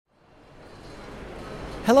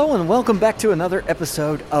Hello and welcome back to another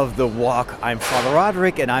episode of The Walk. I'm Father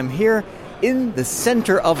Roderick and I'm here in the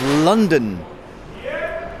center of London.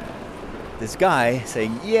 This guy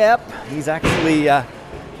saying, yep, he's actually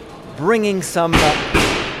bringing some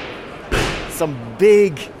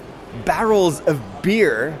big barrels of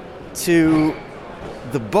beer to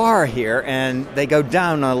the bar here, and they go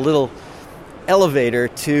down on a little elevator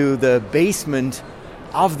to the basement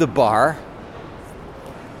of the bar.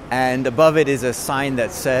 And above it is a sign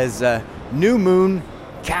that says, New Moon,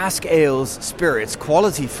 Cask Ales, Spirits,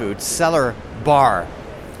 Quality Food, Cellar Bar.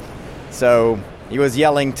 So he was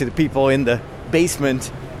yelling to the people in the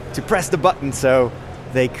basement to press the button so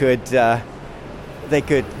they could get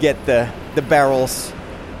the barrels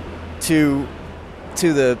to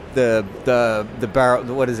the barrel.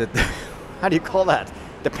 What is it? How do you call that?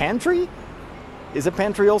 The pantry? Is a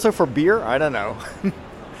pantry also for beer? I don't know.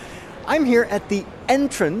 I'm here at the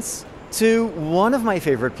entrance to one of my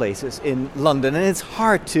favorite places in London, and it's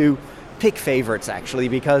hard to pick favorites actually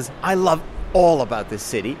because I love all about this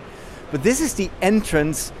city. But this is the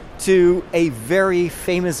entrance to a very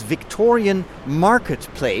famous Victorian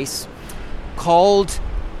marketplace called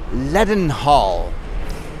Leadenhall.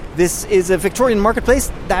 This is a Victorian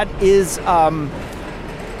marketplace that is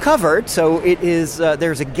covered, so it is.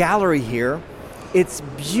 There's a gallery here. It's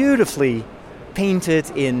beautifully painted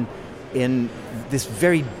in this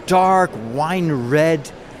very dark wine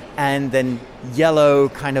red and then yellow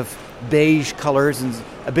kind of beige colors and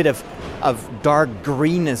a bit of dark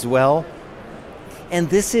green as well. And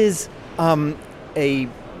this is a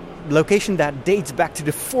location that dates back to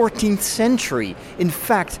the 14th century. In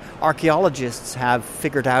fact, archaeologists have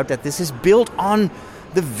figured out that this is built on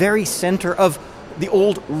the very center of the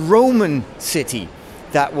old Roman city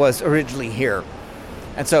that was originally here.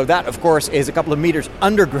 And so that, of course, is a couple of meters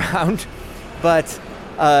underground, but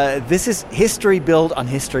this is history built on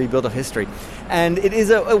history built of history. And it is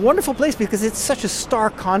a wonderful place because it's such a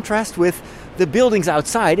stark contrast with the buildings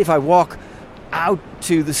outside. If I walk out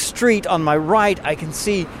to the street on my right, I can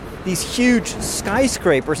see these huge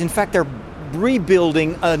skyscrapers. In fact, they're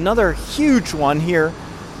rebuilding another huge one here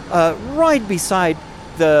right beside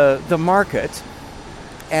the market.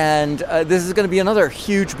 And this is going to be another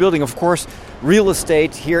huge building. Of course, real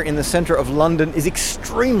estate here in the center of London is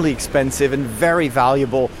extremely expensive and very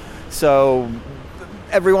valuable. So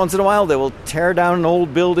every once in a while they will tear down an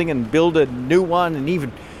old building and build a new one, an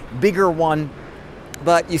even bigger one.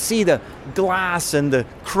 But you see the glass and the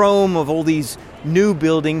chrome of all these new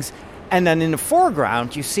buildings. And then in the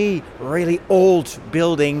foreground you see really old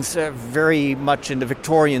buildings, very much in the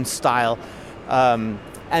Victorian style.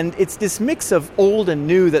 And it's this mix of old and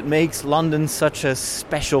new that makes London such a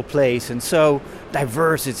special place and so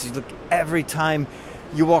diverse. It's look, every time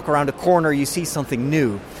you walk around a corner, you see something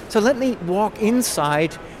new. So let me walk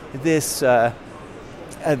inside this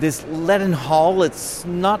Leadenhall. It's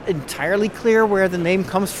not entirely clear where the name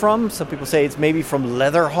comes from. Some people say it's maybe from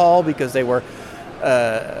Leather Hall because they were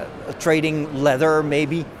trading leather,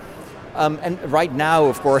 maybe. And right now,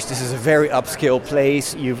 of course, this is a very upscale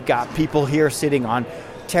place. You've got people here sitting on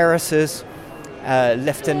terraces,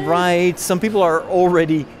 left and right. Some people are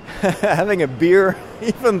already having a beer,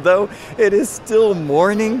 even though it is still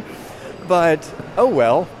morning. But, oh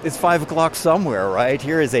well, it's 5 o'clock somewhere, right?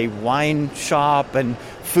 Here is a wine shop and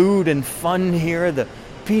food and fun here. The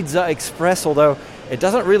Pizza Express, although it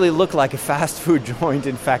doesn't really look like a fast food joint.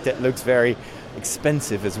 In fact, it looks very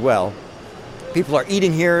expensive as well. People are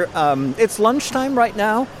eating here. It's lunchtime right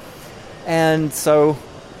now. And so,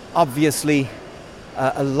 obviously,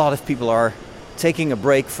 a lot of people are taking a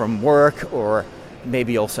break from work or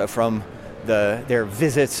maybe also from their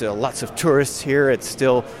visits. Lots of tourists here. It's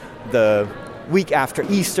still the week after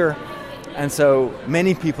Easter. And so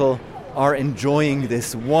many people are enjoying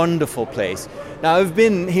this wonderful place. Now, I've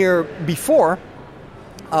been here before.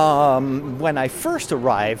 When I first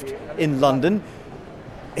arrived in London,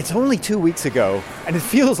 it's only 2 weeks ago. And it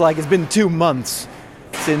feels like it's been 2 months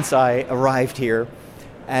since I arrived here.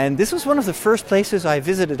 And this was one of the first places I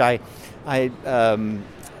visited. I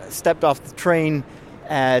stepped off the train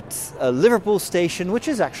at Liverpool Station, which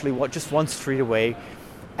is actually just one street away.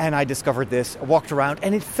 And I discovered this. I walked around,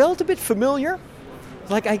 and it felt a bit familiar.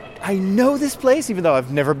 Like I know this place, even though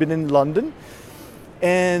I've never been in London.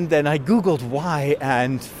 And then I Googled why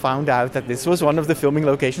and found out that this was one of the filming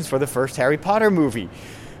locations for the first Harry Potter movie.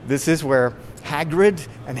 This is where Hagrid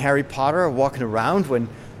and Harry Potter are walking around when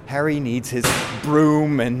Harry needs his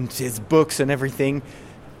broom and his books and everything.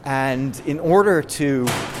 And in order to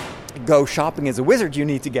go shopping as a wizard, you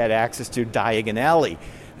need to get access to Diagon Alley.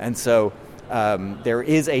 And so there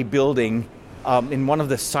is a building in one of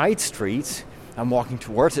the side streets I'm walking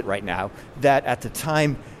towards it right now, that at the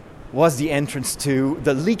time was the entrance to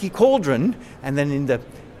the Leaky Cauldron, and then in the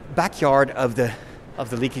backyard of the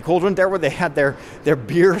Leaky Cauldron, there where they had their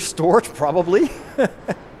beer stored, probably.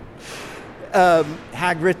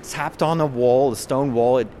 Hagrid tapped on a stone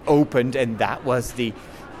wall, it opened, and that was the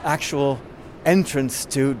actual entrance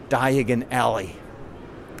to Diagon Alley.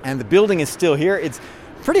 And the building is still here. It's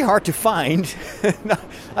pretty hard to find.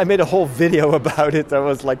 I made a whole video about it. I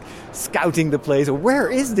was like scouting the place. Where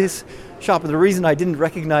is this shop? And the reason I didn't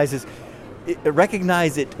recognize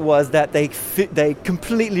it was that they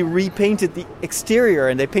completely repainted the exterior,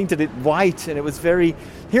 and they painted it white, and it was very...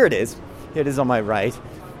 Here it is. Here it is on my right.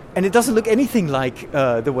 And it doesn't look anything like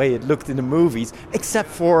the way it looked in the movies, except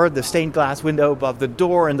for the stained glass window above the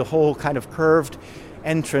door and the whole kind of curved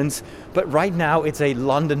entrance. But right now it's a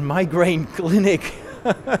London migraine clinic.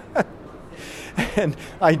 And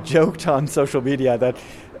I joked on social media that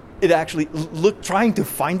it actually trying to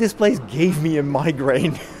find this place gave me a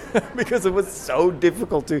migraine because it was so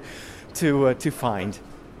difficult to find.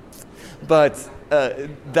 But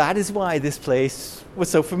that is why this place was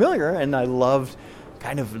so familiar, and I loved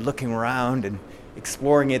kind of looking around and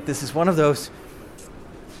exploring it. This is one of those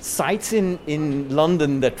sites in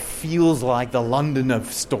London that feels like the London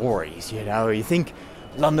of stories. You think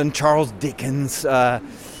London, Charles Dickens,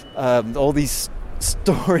 all these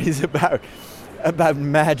stories about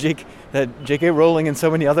magic that J.K. Rowling and so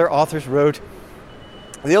many other authors wrote.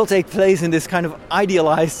 They all take place in this kind of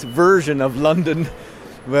idealized version of London,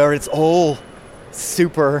 where it's all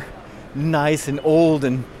super nice and old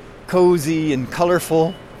and cozy and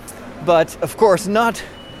colorful. But of course, not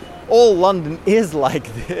all London is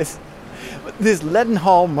like this. This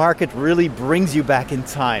Leadenhall Market really brings you back in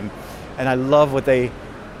time, and I love what they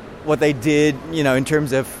did, in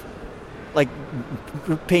terms of like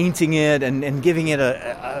painting it and giving it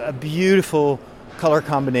a beautiful color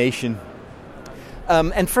combination.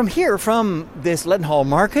 And from this Leadenhall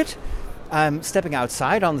Market, I'm stepping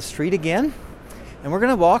outside on the street again, and we're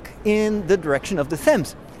going to walk in the direction of the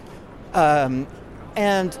Thames.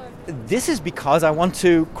 And this is because I want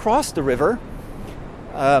to cross the river.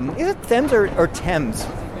 Is it Thames or Thames?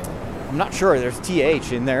 I'm not sure. There's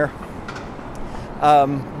TH in there.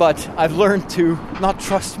 But I've learned to not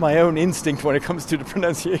trust my own instinct when it comes to the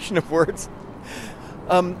pronunciation of words.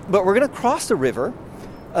 But we're going to cross the river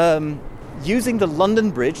using the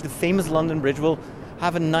London Bridge, the famous London Bridge. We'll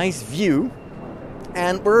have a nice view.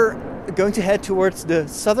 And we're going to head towards the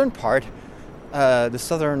southern part, the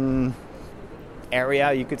southern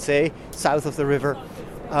area, you could say, south of the river,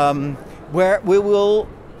 where we will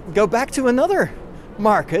go back to another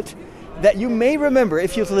market that you may remember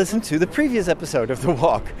if you've listened to the previous episode of The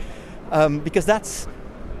Walk, because that's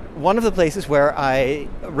one of the places where I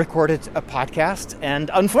recorded a podcast,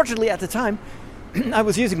 and unfortunately at the time I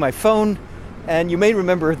was using my phone, and you may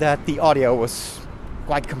remember that the audio was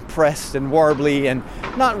quite compressed and warbly and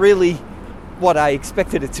not really what I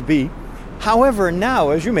expected it to be. However, now,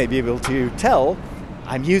 as you may be able to tell,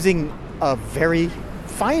 I'm using a very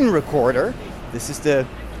fine recorder. This is the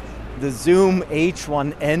Zoom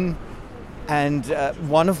H1N, and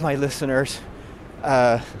one of my listeners,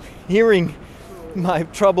 hearing my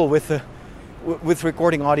trouble with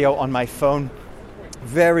recording audio on my phone,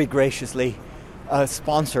 very graciously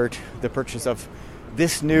sponsored the purchase of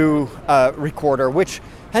this new recorder, which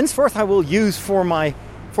henceforth I will use for my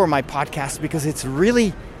podcast, because it's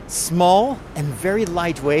really small and very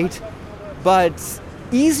lightweight, but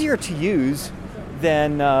easier to use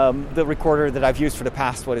than the recorder that I've used for the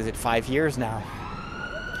past, 5 years now.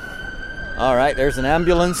 All right, there's an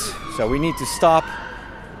ambulance, so we need to stop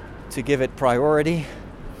to give it priority.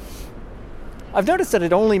 I've noticed that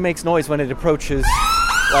it only makes noise when it approaches,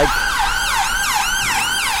 like,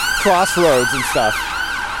 crossroads and stuff.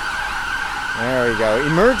 There we go.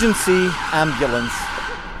 Emergency ambulance.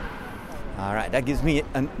 All right, that gives me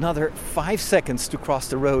another 5 seconds to cross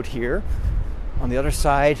the road here. On the other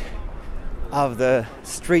side of the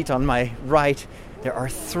street on my right, there are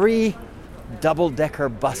 3 double-decker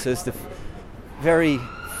buses, the very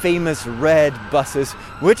famous red buses,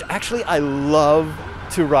 which actually I love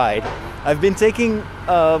to ride. I've been taking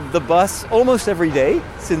the bus almost every day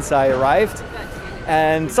since I arrived,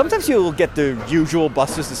 and sometimes you'll get the usual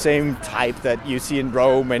buses, the same type that you see in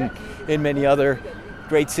Rome and in many other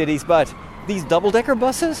great cities, but these double-decker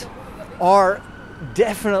buses are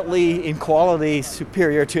definitely in quality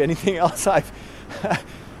superior to anything else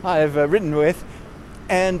I've ridden with.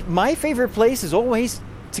 And my favorite place is always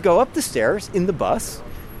to go up the stairs in the bus,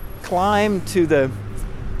 climb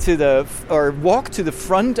or walk to the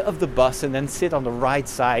front of the bus, and then sit on the right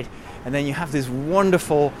side, and then you have this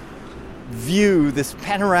wonderful view, this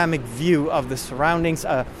panoramic view of the surroundings.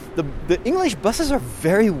 The English buses are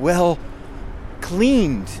very well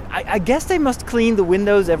cleaned. I guess they must clean the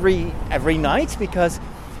windows every night, because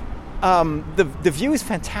the view is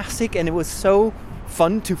fantastic, and it was so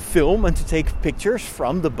fun to film and to take pictures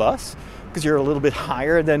from the bus, because you're a little bit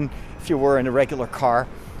higher than if you were in a regular car,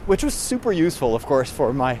 which was super useful, of course,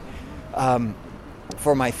 for my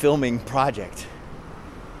filming project.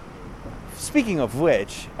 Speaking of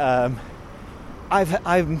which, I'm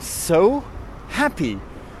so happy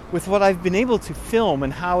with what I've been able to film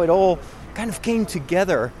and how it all kind of came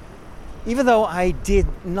together, even though I did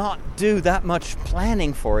not do that much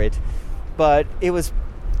planning for it. But it was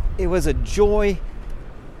a joy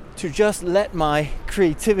to just let my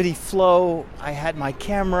creativity flow. I had my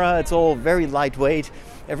camera, it's all very lightweight.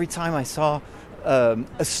 Every time I saw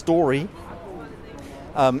a story,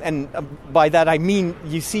 and by that I mean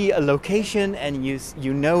you see a location and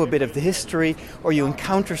you know a bit of the history, or you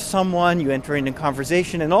encounter someone, you enter into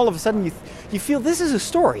conversation, and all of a sudden you feel this is a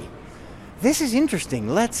story. This is interesting.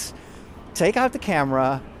 Let's take out the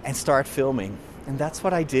camera and start filming. And that's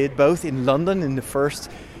what I did, both in London in the first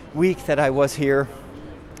week that I was here,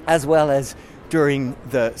 as well as during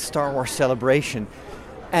the Star Wars celebration.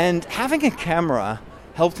 And having a camera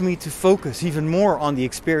helped me to focus even more on the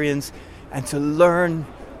experience and to learn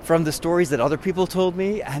from the stories that other people told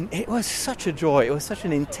me. And it was such a joy. It was such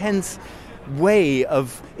an intense way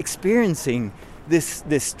of experiencing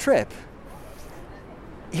this trip.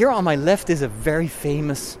 Here on my left is a very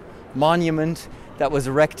famous monument that was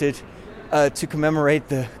erected to commemorate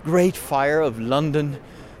the Great Fire of London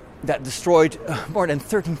that destroyed more than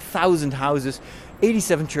 13,000 houses,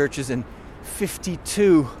 87 churches, and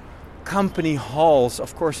 52 company halls.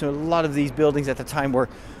 Of course, a lot of these buildings at the time were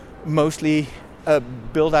mostly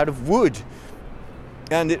built out of wood,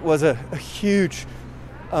 and it was a huge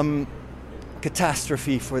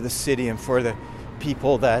catastrophe for the city and for the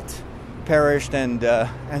people that perished and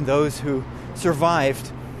those who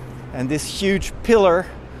survived. And this huge pillar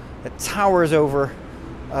that towers over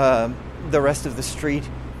the rest of the street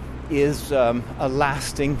is a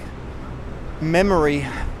lasting memory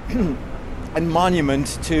and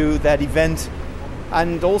monument to that event,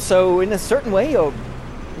 and also in a certain way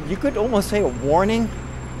you could almost say a warning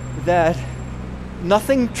that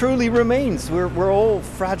nothing truly remains. We're all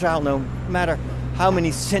fragile, no matter how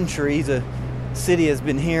many centuries a city has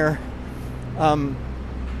been here.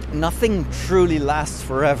 Nothing truly lasts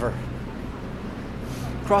forever.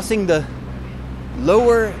 Crossing the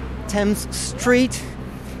lower Thames Street,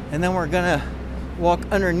 and then we're gonna walk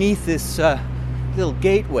underneath this little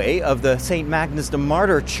gateway of the St. Magnus the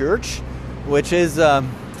Martyr Church, which is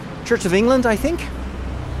Church of England, I think,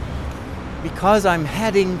 because I'm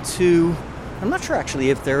heading to, I'm not sure actually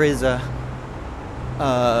if there is an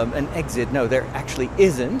exit. No, there actually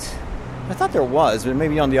isn't. I thought there was, but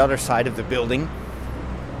maybe on the other side of the building.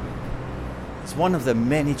 It's one of the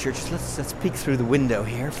many churches. Let's peek through the window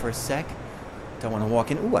here for a sec. Don't want to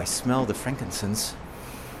walk in. Ooh, I smell the frankincense.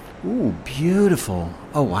 Ooh, beautiful.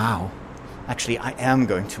 Oh, wow. Actually, I am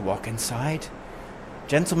going to walk inside.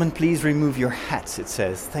 Gentlemen, please remove your hats, it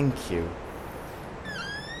says. Thank you.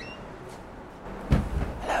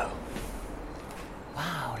 Hello.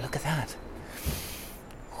 Wow, look at that.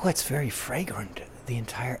 Oh, it's very fragrant. The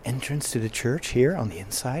entire entrance to the church here on the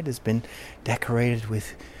inside has been decorated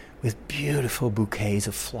with beautiful bouquets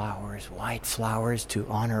of flowers, white flowers, to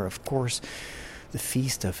honor, of course, the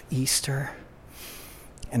feast of Easter.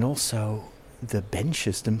 And also the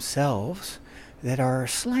benches themselves that are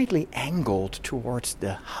slightly angled towards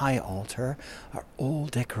the high altar are all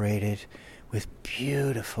decorated with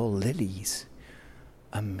beautiful lilies.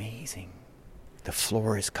 Amazing. The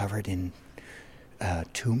floor is covered in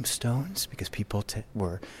tombstones, because people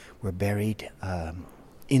were buried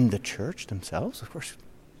in the church themselves. Of course,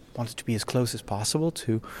 wanted to be as close as possible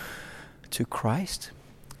to Christ.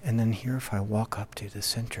 And then here, if I walk up to the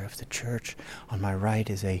center of the church, on my right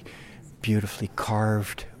is a beautifully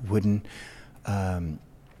carved wooden, how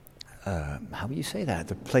do you say that?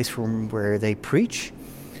 The place where they preach.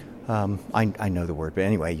 I know the word, but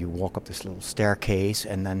anyway, you walk up this little staircase,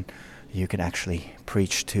 and then you can actually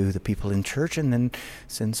preach to the people in church. And then,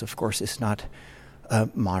 since of course it's not a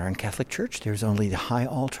modern Catholic church, there's only the high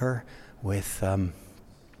altar with,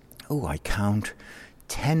 I count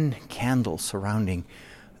 10 candles surrounding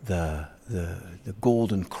the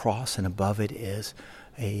golden cross, and above it is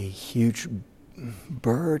a huge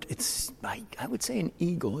bird. It's, I would say, an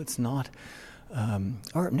eagle. It's not,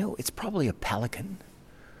 it's probably a pelican.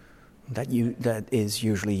 That is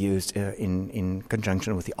usually used in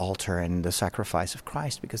conjunction with the altar and the sacrifice of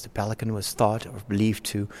Christ, because the pelican was thought or believed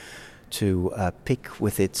to to pick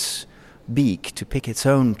with its beak, to pick its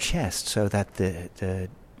own chest, so that the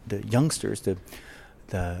youngsters, the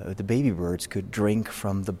baby birds, could drink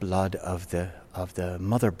from the blood of the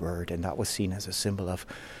mother bird, and that was seen as a symbol of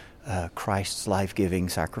Christ's life-giving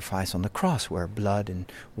sacrifice on the cross, where blood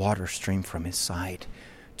and water stream from his side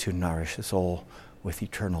to nourish us all with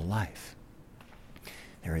eternal life.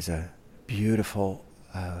 There is a beautiful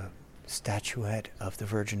statuette of the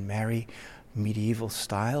Virgin Mary, medieval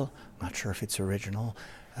style. I'm not sure if it's original,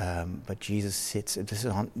 but Jesus sits. This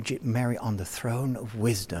is Mary on the throne of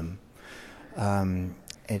wisdom.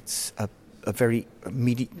 It's a very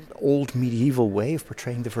old medieval way of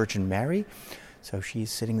portraying the Virgin Mary. So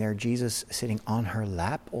she's sitting there, Jesus sitting on her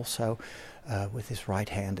lap, also with his right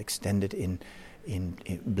hand extended in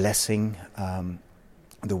blessing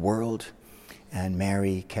the world. And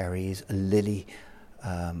Mary carries a lily,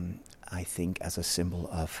 I think, as a symbol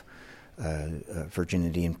of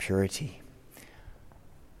virginity and purity.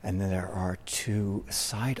 And then there are two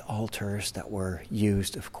side altars that were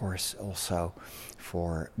used, of course, also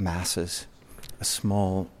for masses. A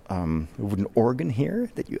small wooden organ here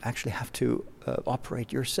that you actually have to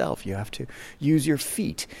operate yourself. You have to use your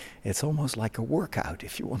feet. It's almost like a workout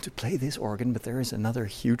if you want to play this organ, but there is another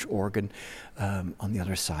huge organ on the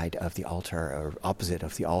other side of the altar, or opposite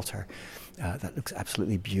of the altar, that looks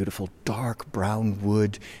absolutely beautiful. Dark brown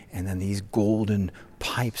wood, and then these golden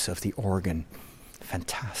pipes of the organ.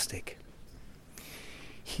 Fantastic.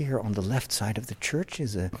 Here on the left side of the church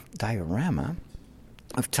is a diorama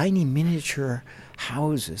of tiny miniature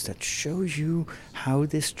houses that shows you how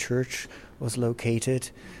this church was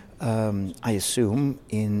located. I assume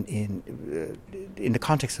in the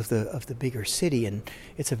context of the bigger city, and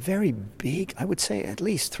it's a very big, I would say at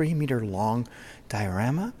least 3 meter long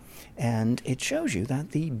diorama, and it shows you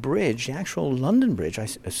that the bridge, the actual London Bridge, I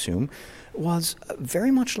assume, was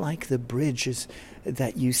very much like the bridges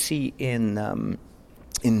that you see in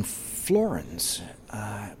Florence.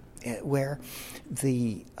 Where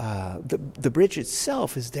the bridge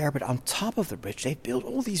itself is there, but on top of the bridge they built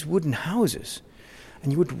all these wooden houses,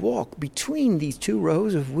 and you would walk between these 2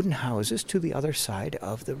 rows of wooden houses to the other side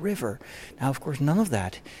of the river. Now, of course, none of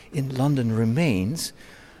that in London remains,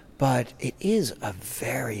 but it is a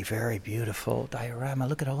very, very beautiful diorama.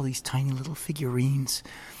 Look at all these tiny little figurines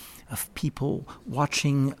of people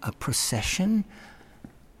watching a procession.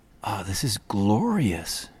 Oh, this is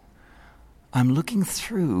glorious. I'm looking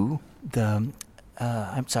through I'm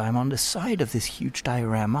on the side of this huge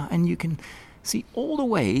diorama, and you can see all the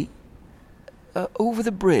way over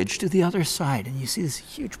the bridge to the other side, and you see this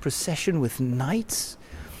huge procession with knights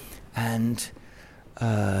and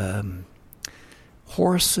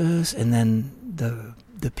horses, and then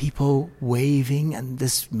the people waving, and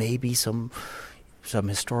this may be some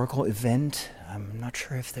historical event. I'm not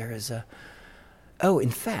sure if there is a... Oh,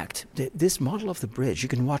 in fact, this model of the bridge, you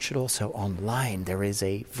can watch it also online. There is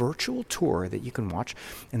a virtual tour that you can watch,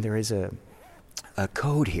 and there is a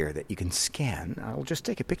code here that you can scan. I'll just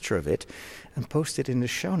take a picture of it and post it in the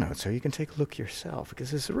show notes so you can take a look yourself,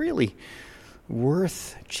 because it's really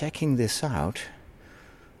worth checking this out.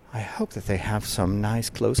 I hope that they have some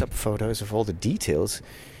nice close-up photos of all the details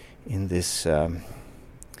in this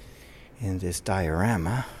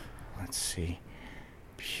diorama. Let's see.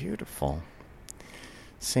 Beautiful.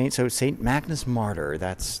 Saint Magnus Martyr,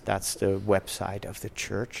 that's the website of the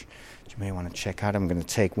church. You may want to check out. I'm going to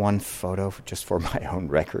take one photo just for my own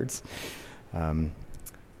records.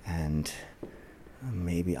 And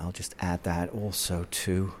maybe I'll just add that also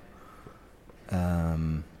to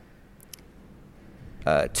the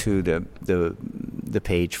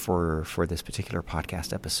page for this particular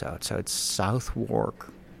podcast episode. So it's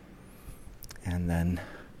Southwark. And then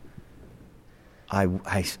I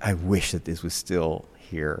wish that this was still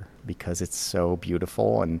here, because it's so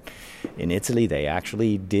beautiful. And in Italy, they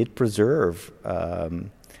actually did preserve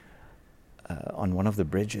on one of the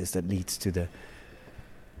bridges that leads to the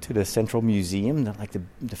Central Museum, like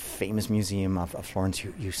the famous museum of Florence.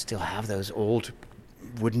 You still have those old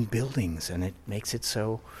wooden buildings, and it makes it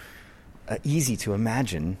so easy to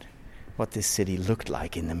imagine what this city looked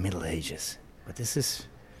like in the Middle Ages. But this is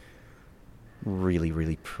really,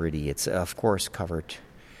 really pretty. It's of course covered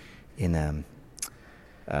in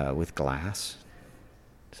with glass,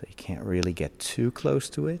 so you can't really get too close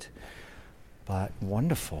to it, but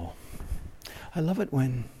wonderful. I love it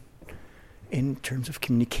when, in terms of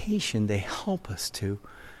communication, they help us to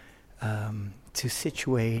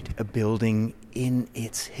situate a building in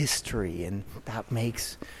its history, and that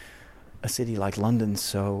makes a city like London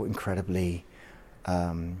so incredibly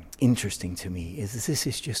interesting to me. This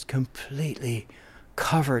is just completely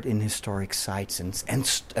covered in historic sites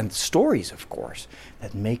and stories, of course,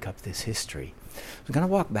 that make up this history. We're going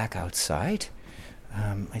to walk back outside.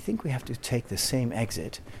 I think we have to take the same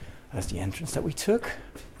exit as the entrance that we took.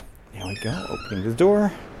 There we go, opening the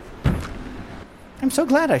door. I'm so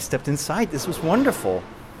glad I stepped inside. This was wonderful.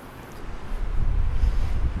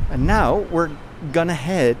 And now we're gonna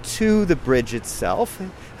head to the bridge itself. It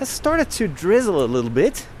has started to drizzle a little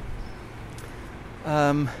bit,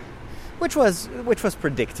 which was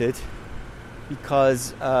predicted,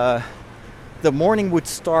 because the morning would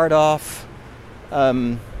start off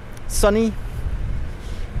sunny.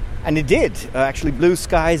 And it did. Actually, blue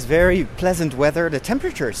skies, very pleasant weather. The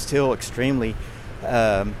temperature is still extremely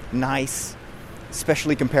nice,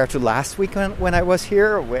 especially compared to last week when I was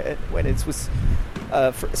here, when it was,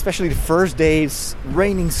 especially the first days,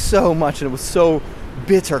 raining so much and it was so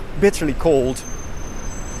bitterly cold.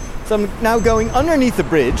 So I'm now going underneath the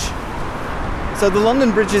bridge. So the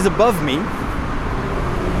London Bridge is above me.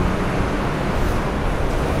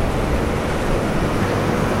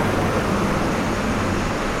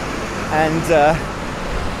 And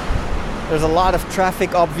there's a lot of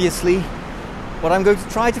traffic, obviously. What I'm going to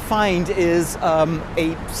try to find is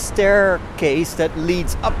a staircase that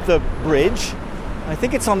leads up the bridge. I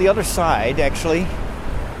think it's on the other side, actually.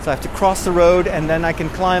 So I have to cross the road, and then I can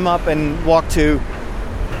climb up and walk to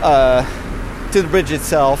the bridge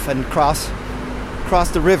itself and cross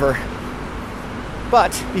the river.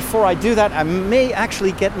 But before I do that, I may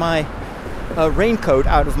actually get my raincoat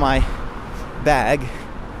out of my bag.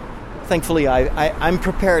 Thankfully, I'm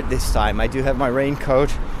prepared this time. I do have my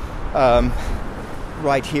raincoat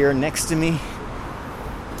right here next to me,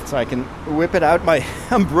 so I can whip it out. My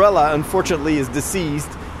umbrella, unfortunately, is deceased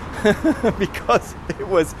because it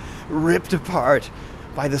was ripped apart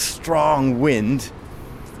by the strong wind.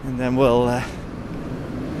 And then we'll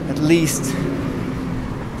at least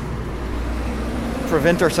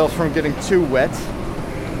prevent ourselves from getting too wet.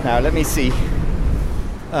 Now, let me see.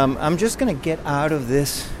 I'm just going to get out of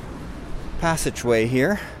this passageway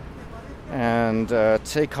here and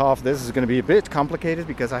take off. This is going to be a bit complicated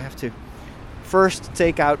because I have to first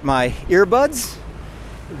take out my earbuds,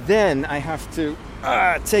 then I have to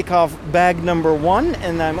take off bag number 1,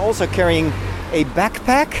 and I'm also carrying a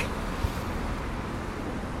backpack.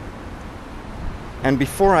 And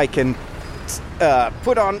before I can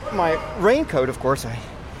put on my raincoat, of course, I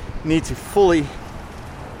need to fully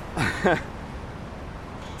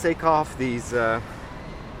take off these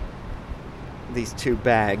 2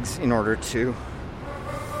 bags in order to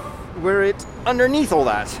wear it underneath all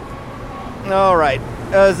that. All right,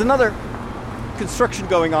 there's another construction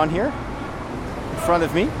going on here in front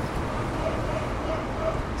of me.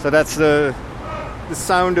 So that's the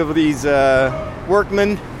sound of these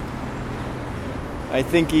workmen. I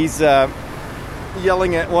think he's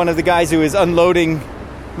yelling at one of the guys who is unloading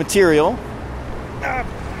material.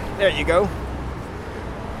 There you go.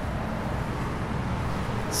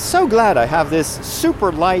 So glad I have this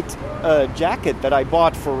super light jacket that I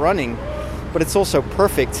bought for running, but it's also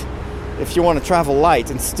perfect if you want to travel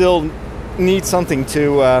light and still need something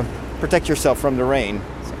to protect yourself from the rain.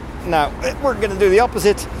 So now we're going to do the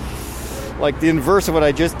opposite, like the inverse of what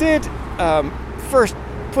I just did. First,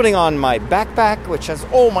 putting on my backpack, which has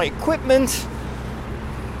all my equipment,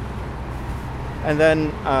 and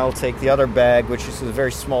then I'll take the other bag, which is a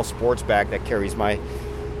very small sports bag that carries my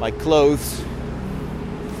clothes.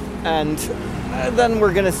 And then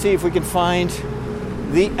we're going to see if we can find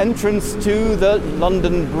the entrance to the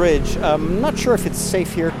London Bridge. I'm not sure if it's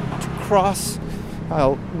safe here to cross.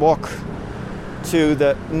 I'll walk to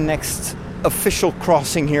the next official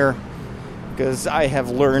crossing here, because I have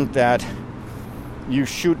learned that you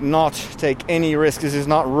should not take any risk. This is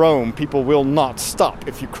not Rome. People will not stop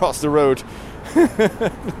if you cross the road.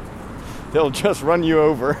 They'll just run you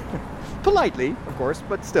over. Politely, of course,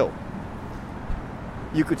 but still.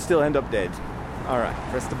 You could still end up dead. Alright,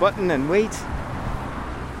 press the button and wait.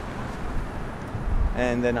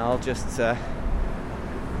 And then I'll just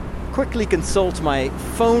quickly consult my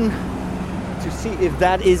phone to see if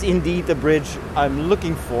that is indeed the bridge I'm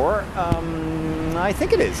looking for. I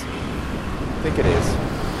think it is.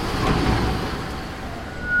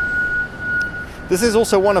 This is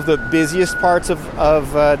also one of the busiest parts of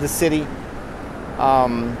the city.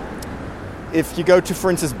 If you go to,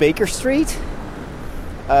 for instance, Baker Street,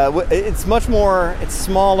 it's much more. It's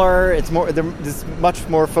smaller. There's much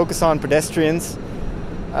more focus on pedestrians.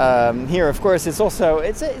 Here, of course, it's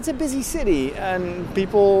a busy city, and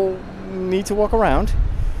people need to walk around.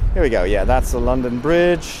 Here we go. Yeah, that's the London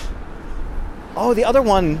Bridge. Oh, the other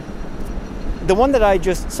one the one that I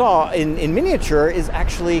just saw in miniature is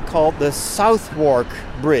actually called the Southwark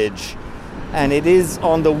Bridge, and it is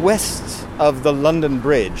on the west of the London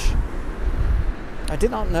Bridge. I did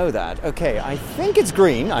not know that. Okay, I think it's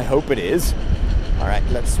green. I hope it is. All right,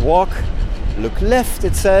 let's walk. Look left,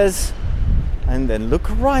 it says, and then look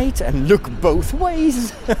right, and look both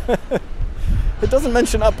ways. It doesn't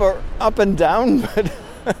mention up and down, but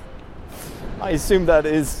I assume that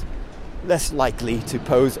is less likely to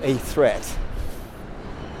pose a threat.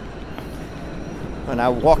 We're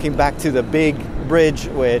now walking back to the big bridge,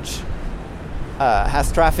 which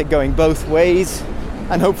has traffic going both ways,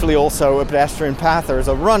 and hopefully also a pedestrian path. There's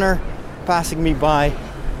a runner passing me by,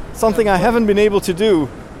 something I haven't been able to do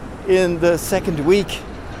in the second week.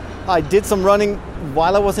 I did some running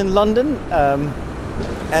while I was in London,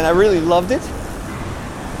 and I really loved it.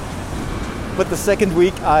 But the second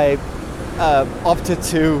week I opted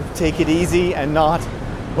to take it easy and not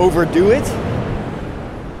overdo it,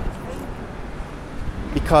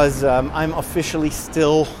 because I'm officially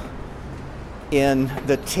still in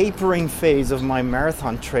the tapering phase of my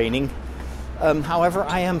marathon training. However,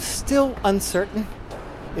 I am still uncertain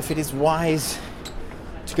if it is wise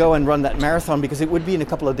to go and run that marathon, because it would be in a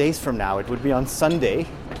couple of days from now. It would be on Sunday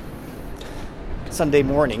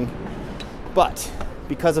morning. But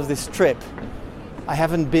because of this trip, I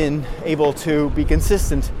haven't been able to be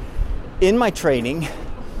consistent in my training.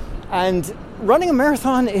 And running a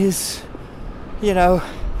marathon is,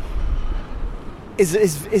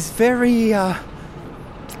 is very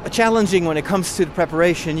challenging when it comes to the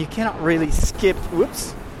preparation. You cannot really skip.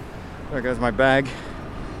 Whoops. There goes my bag.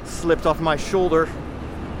 Slipped off my shoulder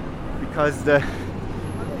because the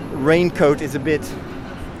raincoat is a bit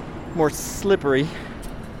more slippery.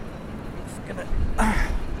 Just gonna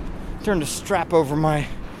turn the strap over my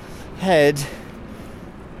head.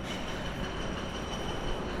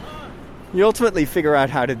 You ultimately figure out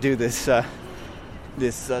how to do this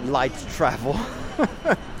light travel.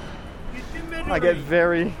 I get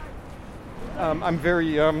very I'm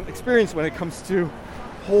very experienced when it comes to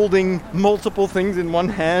holding multiple things in one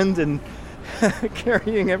hand and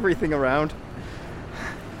carrying everything around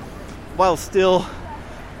while still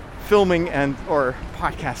filming or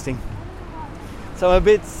podcasting. So I'm a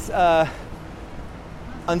bit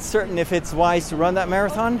uncertain if it's wise to run that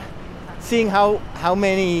marathon, seeing how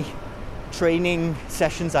many training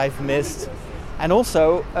sessions I've missed, and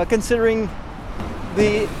also considering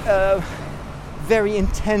the very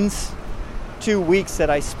intense 2 weeks that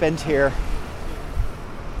I spent here.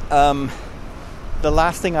 The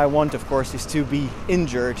last thing I want, of course, is to be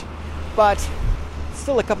injured, but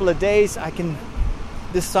still a couple of days. I can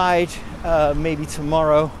decide maybe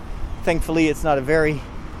tomorrow. Thankfully, it's not a very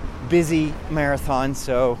busy marathon,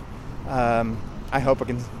 so I hope I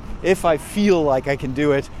can. If I feel like I can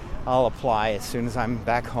do it, I'll apply as soon as I'm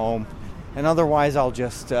back home, and otherwise I'll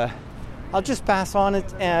just pass on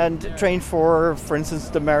it and train for instance,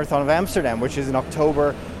 the Marathon of Amsterdam, which is in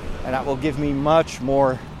October, and that will give me much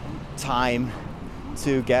more time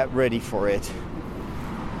to get ready for it.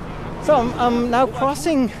 So I'm now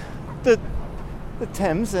crossing the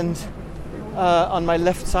Thames, and on my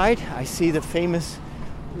left side I see the famous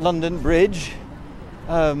London Bridge,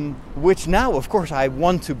 which now, of course, I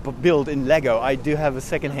want to build in Lego. I do have a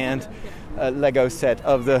second-hand Lego set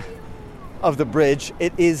of the bridge.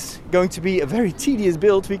 It is going to be a very tedious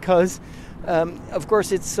build because, of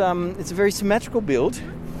course, it's a very symmetrical build.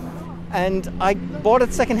 And I bought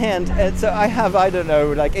it secondhand, and so I have, I don't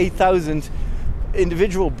know, like 8,000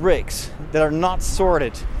 individual bricks that are not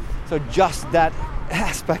sorted. So just that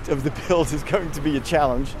aspect of the build is going to be a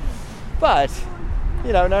challenge. But,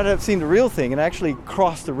 now that I've seen the real thing and actually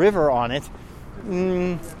crossed the river on it,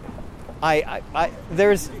 I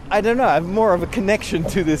don't know, I have more of a connection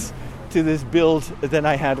to this build than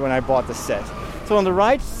I had when I bought the set. So on the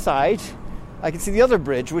right side, I can see the other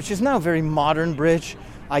bridge, which is now a very modern bridge.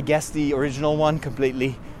 I guess the original one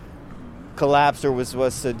completely collapsed or was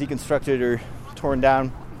deconstructed or torn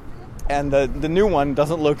down, and the new one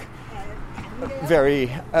doesn't look very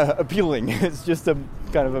appealing. It's just a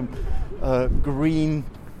kind of a green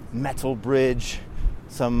metal bridge,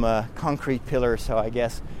 some concrete pillars. So I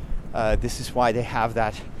guess this is why they have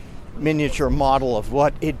that miniature model of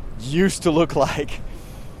what it used to look like.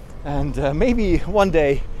 And maybe one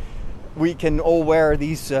day we can all wear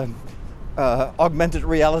these augmented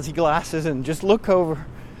reality glasses and just look over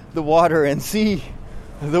the water and see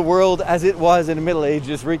the world as it was in the Middle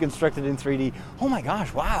Ages reconstructed in 3D. Oh my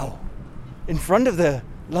gosh, wow. In front of the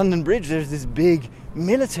London Bridge there's this big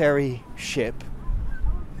military ship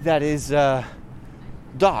that is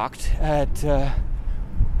docked at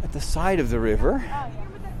the side of the river.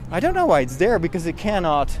 I don't know why it's there, because it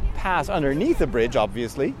cannot pass underneath the bridge,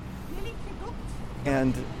 obviously.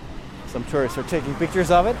 And some tourists are taking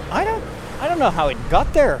pictures of it. I don't know how it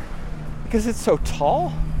got there, because it's so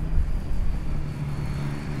tall.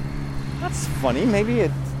 That's funny.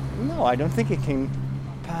 No, I don't think it can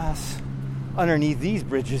pass underneath these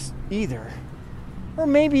bridges either. Or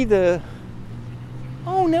maybe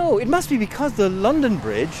oh no, it must be because the London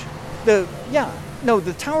Bridge, the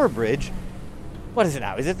Tower Bridge. What is it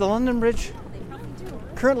now? Is it the London Bridge?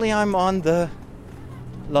 Currently I'm on the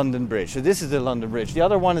London Bridge. So this is the London Bridge. The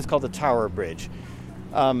other one is called the Tower Bridge.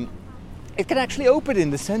 It can actually open in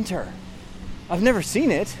the center. I've never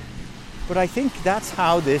seen it, but I think that's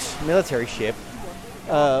how this military ship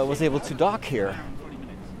was able to dock here.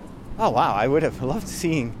 Oh wow, I would have loved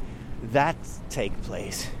seeing that take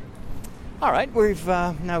place. All right, we've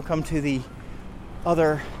now come to the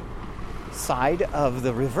other side of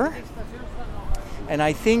the river. And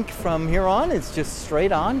I think from here on, it's just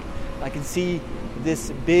straight on. I can see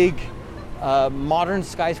this big modern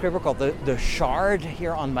skyscraper called the Shard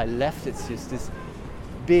here on my left. It's just this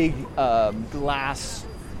big glass,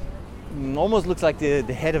 almost looks like the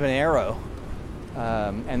head of an arrow.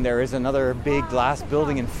 And there is another big glass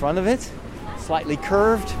building in front of it, slightly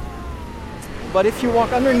curved. But if you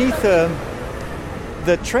walk underneath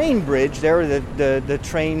the train bridge there, the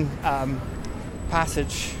train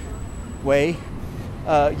passageway,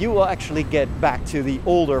 you will actually get back to the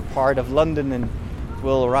older part of London and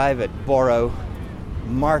will arrive at Borough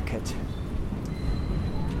Market.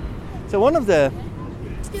 So one of the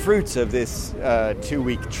fruits of this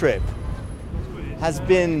 2-week trip has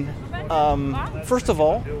been, first of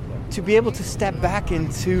all, to be able to step back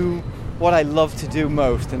into what I love to do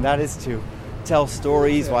most, and that is to tell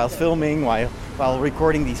stories while filming, while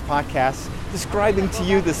recording these podcasts, describing to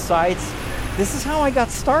you the sites. This is how I got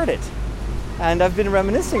started. And I've been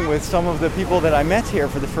reminiscing with some of the people that I met here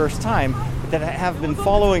for the first time that have been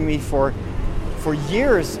following me for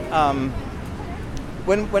years.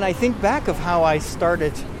 When I think back of how I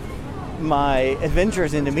started my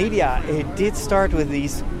adventures in the media, it did start with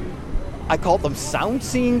these, I called them sound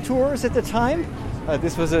seeing tours at the time.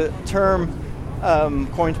 This was a term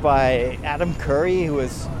coined by Adam Curry, who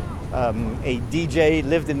was a DJ,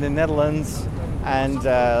 lived in the Netherlands, and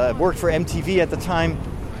worked for MTV at the time,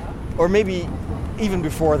 or maybe even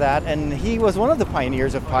before that. And he was one of the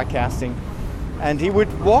pioneers of podcasting. And he would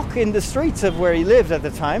walk in the streets of where he lived at the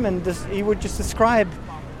time, and he would just describe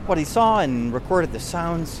what he saw and recorded the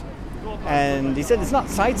sounds. And he said it's not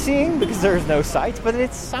sightseeing because there's no sights, but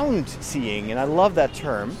it's sound seeing, and I love that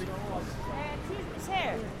term.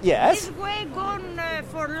 Sir, yes? This way gone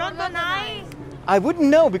for London Eye? I wouldn't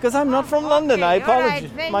know because I'm not from London. Okay,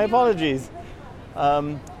 My apologies.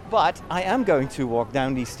 But I am going to walk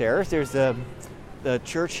down these stairs. There's the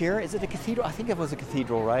church here. Is it a cathedral? I think it was a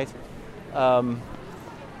cathedral, right?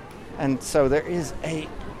 And so there is a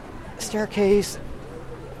staircase.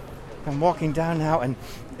 I'm walking down now, and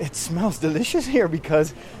it smells delicious here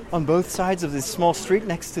because on both sides of this small street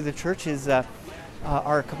next to the church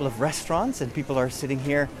are a couple of restaurants, and people are sitting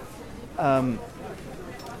here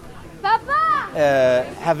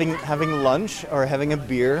having lunch or having a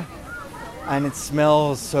beer, and it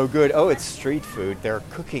smells so good. Oh, it's street food. They're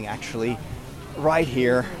cooking actually right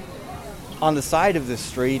here on the side of the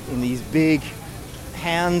street in these big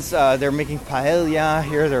pans. They're making paella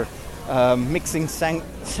here. They're mixing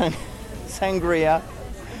sangria.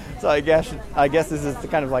 So I guess this is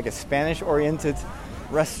kind of like a Spanish-oriented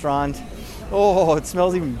restaurant. Oh, it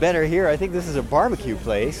smells even better here. I think this is a barbecue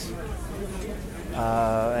place.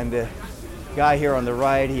 And the guy here on the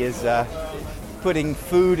right, he is putting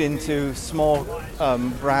food into small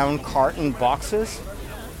brown carton boxes.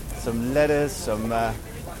 Some lettuce, some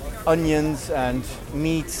onions and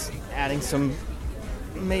meat, adding some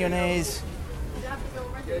mayonnaise.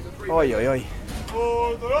 Oi, oi, oi.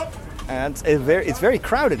 And it's very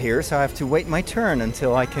crowded here, so I have to wait my turn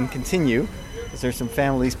until I can continue. Because there's some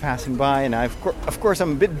families passing by, and of course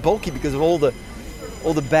I'm a bit bulky because of all the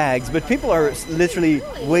bags. But people are literally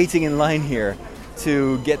waiting in line here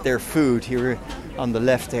to get their food. Here on the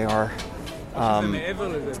left, they are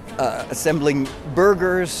assembling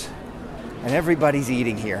burgers, and everybody's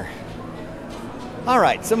eating here. All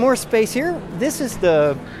right, some more space here. This is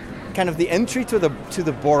the kind of the entry to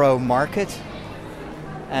the Borough Market,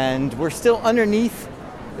 and we're still underneath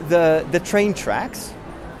the train tracks.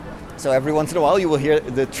 So every once in a while, you will hear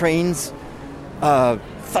the trains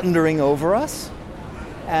thundering over us,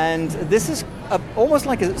 and this is almost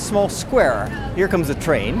like a small square. Here comes a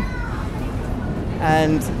train,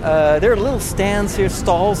 and there are little stands here,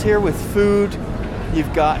 stalls here with food.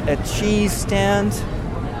 You've got a cheese stand.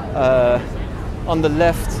 On the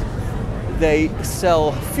left, they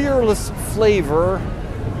sell Fearless Flavor,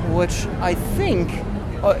 which I think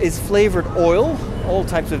is flavored oil, all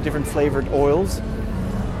types of different flavored oils.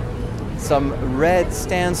 Some red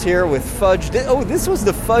stands here with fudge. Oh, this was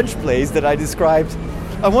the fudge place that I described.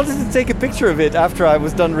 I wanted to take a picture of it after I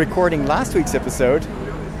was done recording last week's episode,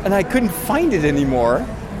 and I couldn't find it anymore.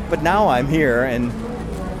 But now I'm here, and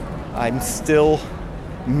I'm still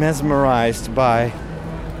mesmerized by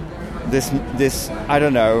this. I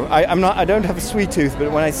don't know. I don't have a sweet tooth,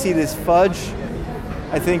 but when I see this fudge,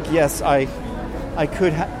 I think yes, I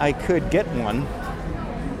could get one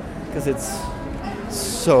because it's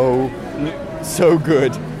so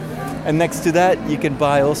good. And next to that, you can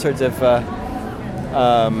buy all sorts of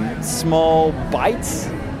small bites.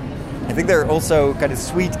 I think there are also kind of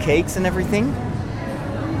sweet cakes and everything.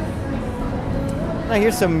 I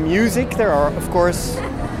hear some music. There are, of course,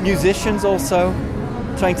 musicians also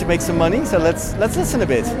trying to make some money. So let's listen a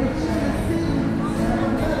bit.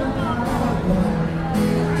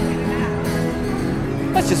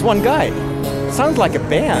 That's just one guy. Sounds like a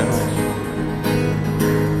band.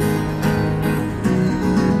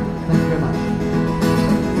 Thank you very much.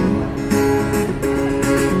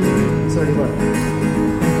 Sorry, what?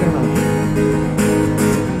 Thank you very much.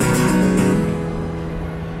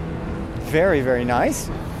 Very, very nice.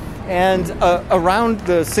 And around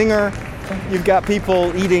the singer, you've got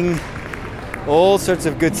people eating all sorts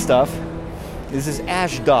of good stuff. This is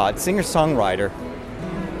Ash Dodd, singer-songwriter.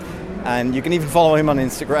 And you can even follow him on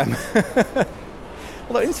Instagram.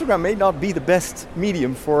 Although Instagram may not be the best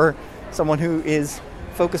medium for someone who is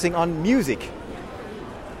focusing on music.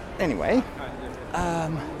 Anyway,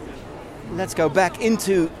 let's go back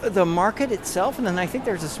into the market itself. And then I think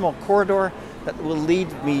there's a small corridor that will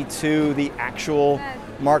lead me to the actual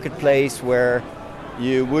marketplace where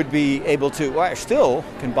you would be able to, well, still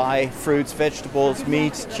can buy fruits, vegetables,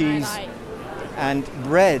 meat, cheese, and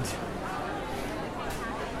bread.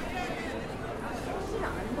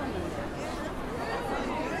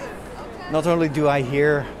 Not only do I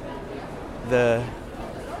hear the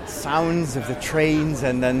sounds of the trains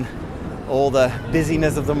and then all the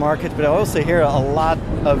busyness of the market, but I also hear a lot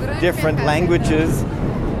of different languages: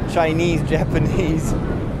 Chinese, Japanese,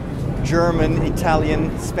 German,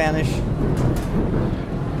 Italian, Spanish.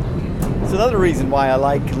 It's another reason why I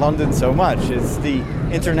like London so much, is the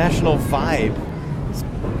international vibe,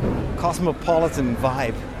 cosmopolitan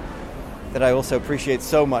vibe that I also appreciate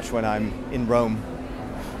so much when I'm in Rome.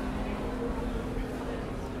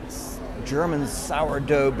 German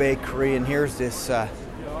sourdough bakery, and here's this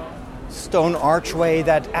stone archway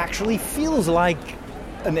that actually feels like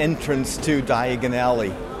an entrance to Diagon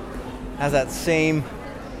Alley. Has that same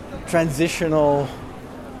transitional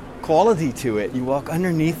quality to it. You walk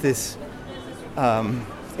underneath this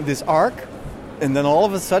arc, and then all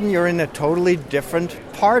of a sudden you're in a totally different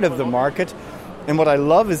part of the market. And what I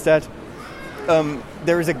love is that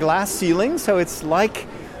there is a glass ceiling, so it's like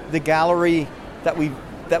the gallery that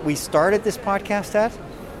we started this podcast at.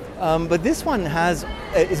 But this one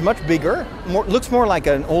is much bigger, looks more like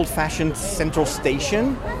an old-fashioned central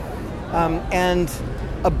station. And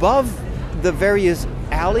above the various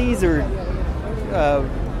alleys or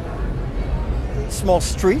small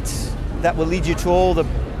streets that will lead you to all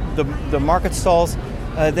the market stalls,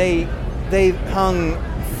 they hung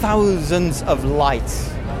thousands of lights.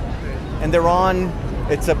 And they're on,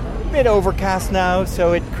 it's a bit overcast now,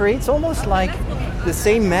 so it creates almost like the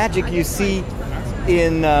same magic you see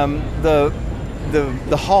in the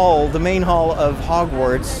hall, the main hall of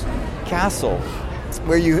Hogwarts Castle,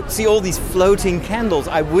 where you see all these floating candles.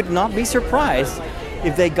 I would not be surprised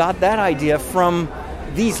if they got that idea from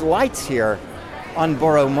these lights here on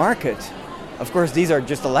Borough Market. Of course, these are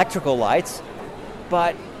just electrical lights,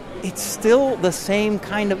 but it's still the same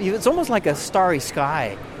kind of, it's almost like a starry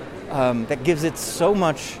sky that gives it so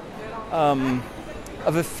much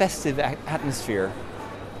of a festive atmosphere.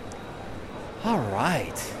 All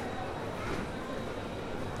right.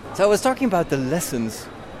 So I was talking about the lessons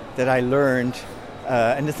that I learned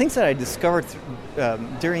and the things that I discovered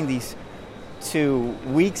during these 2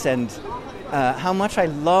 weeks, and how much I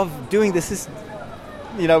love doing this. Is,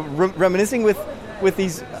 reminiscing with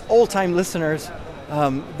these old-time listeners.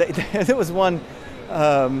 There was one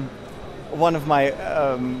of my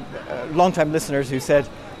long-time listeners who said,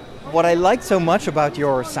 what I liked so much about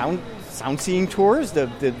your sound-seeing tours,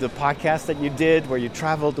 the podcast that you did where you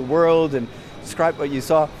traveled the world and described what you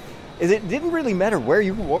saw, is it didn't really matter where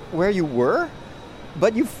you were,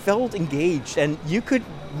 but you felt engaged, and you could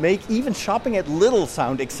make even shopping at Lidl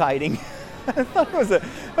sound exciting. I thought it was a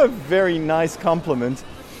very nice compliment.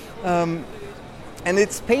 And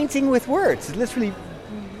it's painting with words. It's literally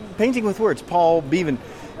painting with words. Paul Bevan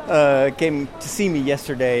came to see me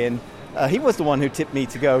yesterday, and he was the one who tipped me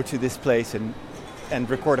to go to this place and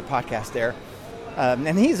record a podcast there.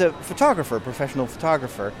 And he's a photographer, professional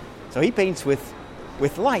photographer. So he paints with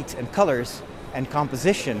light and colors and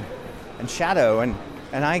composition and shadow. And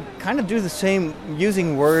I kind of do the same,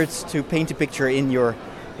 using words to paint a picture in your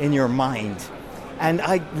mind. And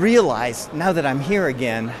I realize, now that I'm here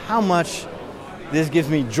again, how much this gives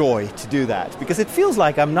me joy to do that. Because it feels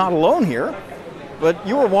like I'm not alone here, but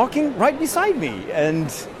you are walking right beside me.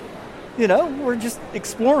 And, we're just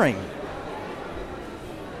exploring.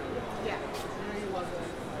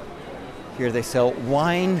 Here they sell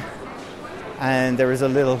wine, and there is a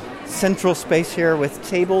little central space here with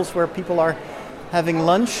tables where people are having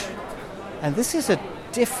lunch. And this is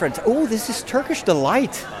this is Turkish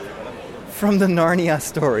Delight from the Narnia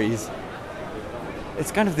stories.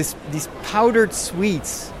 It's kind of these powdered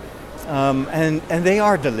sweets, and they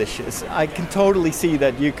are delicious. I can totally see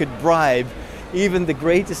that you could bribe even the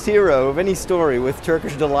greatest hero of any story with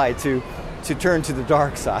Turkish Delight to turn to the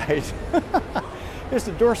dark side. Here's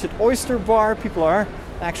the Dorset Oyster Bar. People are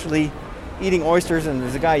actually eating oysters, and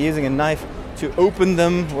there's a guy using a knife to open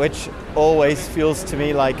them, which always feels to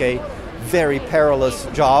me like a very perilous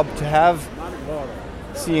job to have,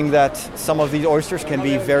 seeing that some of these oysters can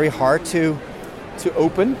be very hard to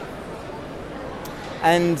open.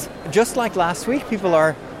 And just like last week, people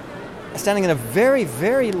are standing in a very,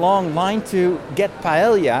 very long line to get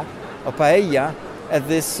paella at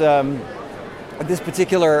this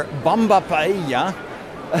particular Bamba Paella,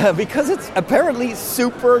 because it's apparently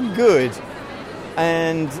super good.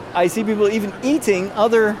 And I see people even eating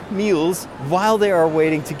other meals while they are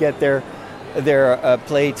waiting to get their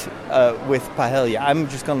plate with paella. I'm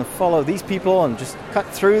just going to follow these people and just cut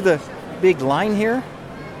through the big line here.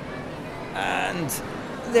 And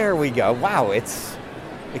there we go. Wow, it's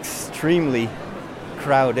extremely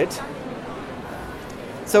crowded.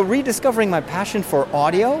 So rediscovering my passion for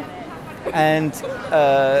audio, and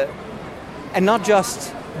not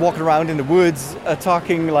just walking around in the woods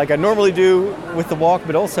talking like I normally do with the walk,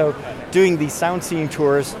 but also doing these sound seeing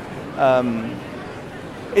tours.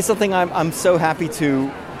 It's something I'm so happy to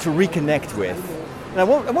reconnect with. And I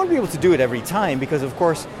won't be able to do it every time, because of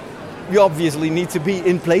course you obviously need to be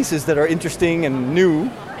in places that are interesting and new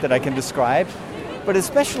that I can describe. But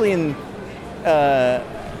especially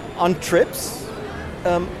on trips,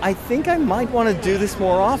 I think I might want to do this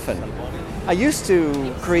more often. I used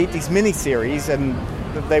to create these mini-series, and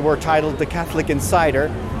they were titled The Catholic Insider,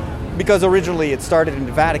 because originally it started in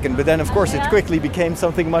the Vatican, but then of course it quickly became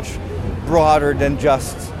something much broader than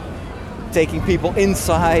just taking people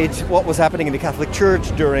inside what was happening in the Catholic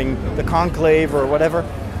Church during the conclave or whatever.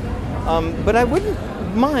 But I wouldn't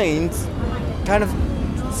mind kind of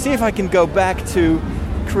see if I can go back to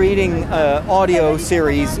creating audio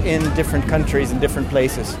series in different countries and different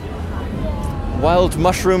places. Wild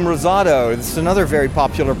Mushroom Rosado, this is another very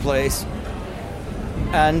popular place.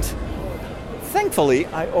 And thankfully,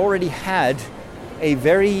 I already had a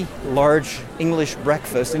very large English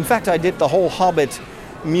breakfast. In fact, I did the whole Hobbit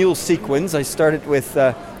meal sequence. I started with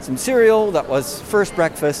some cereal, that was first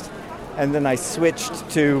breakfast, and then I switched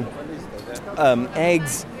to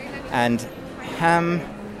eggs and ham,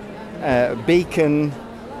 bacon,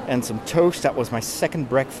 and some toast. That was my second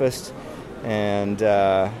breakfast, and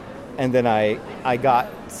then I got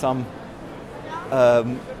some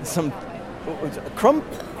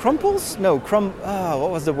crumples? No,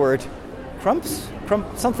 what was the word? Crumps?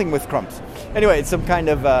 Something with crumps. Anyway, it's some kind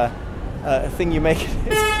of thing you make.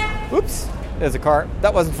 Whoops, there's a car.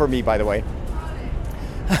 That wasn't for me, by the way.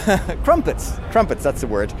 Crumpets, that's the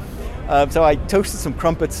word. So I toasted some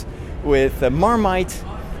crumpets with Marmite,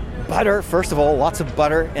 butter, first of all, lots of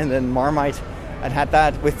butter, and then Marmite, and had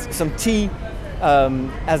that with some tea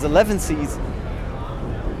as a leaven seeds.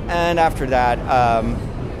 And after that,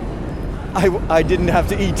 I didn't have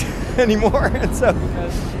to eat anymore, and so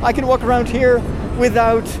I can walk around here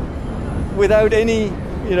without any,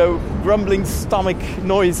 grumbling stomach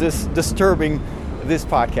noises disturbing this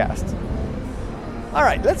podcast. All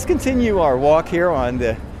right, let's continue our walk here on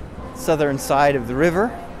the southern side of the river,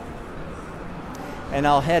 and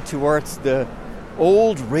I'll head towards the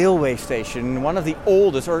old railway station, one of the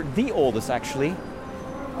oldest, or the oldest actually,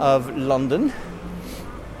 of London.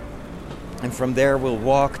 And from there we'll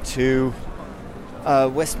walk to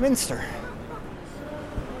Westminster.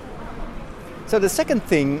 So the second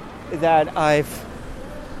thing that I've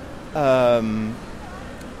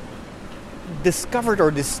discovered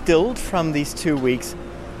or distilled from these 2 weeks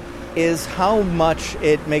is how much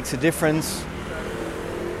it makes a difference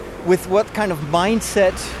with what kind of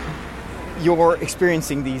mindset you're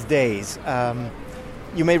experiencing these days.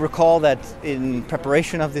 You may recall that in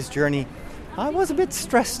preparation of this journey, I was a bit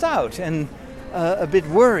stressed out and a bit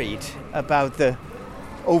worried about the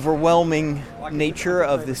overwhelming nature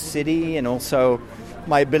of this city, and also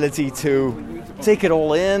my ability to take it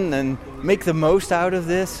all in and make the most out of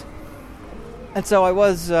this. And so I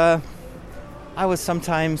was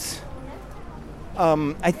sometimes,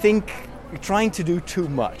 I think, trying to do too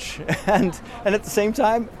much, and at the same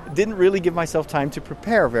time didn't really give myself time to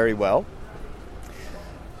prepare very well.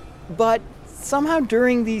 But somehow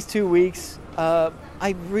during these 2 weeks,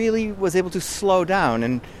 I really was able to slow down,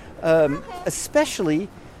 and especially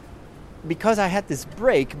because I had this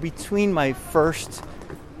break between my first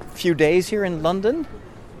few days here in London,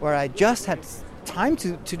 where I just had time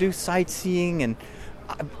to do sightseeing, and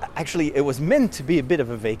actually it was meant to be a bit of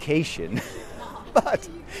a vacation. But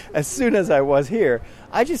as soon as I was here,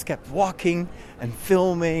 I just kept walking and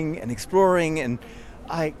filming and exploring, and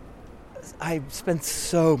I spent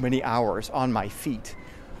so many hours on my feet.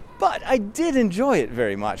 But I did enjoy it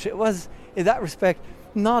very much. It was, in that respect,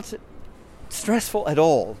 not stressful at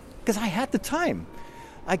all, because I had the time.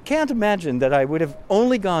 I can't imagine that I would have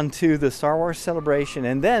only gone to the Star Wars celebration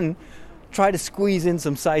and then try to squeeze in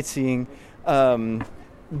some sightseeing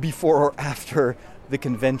before or after the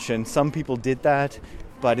convention. Some people did that,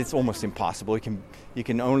 but it's almost impossible. You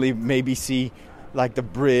can only maybe see like the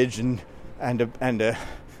bridge and the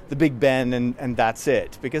Big Ben, and that's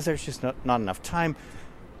it, because there's just not enough time.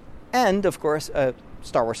 And of course, a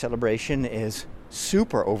Star Wars celebration is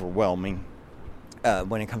super overwhelming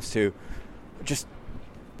when it comes to just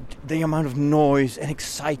the amount of noise and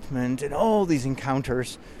excitement and all these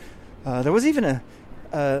encounters. There was even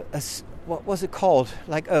a what was it called?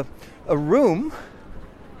 Like a room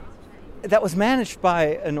that was managed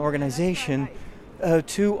by an organization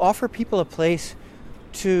to offer people a place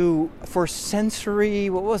for sensory,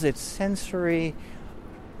 what was it? Sensory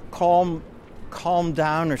calm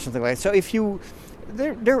down or something like that. So if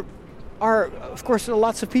there are, of course,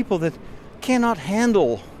 lots of people that cannot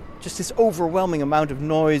handle just this overwhelming amount of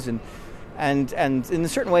noise and in a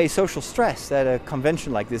certain way social stress that a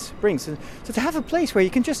convention like this brings. So to have a place where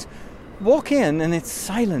you can just walk in and it's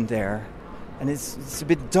silent there, and it's a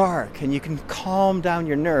bit dark, and you can calm down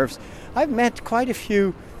your nerves. I've met quite a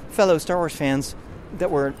few fellow Star Wars fans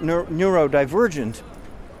that were neurodivergent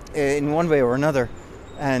in one way or another,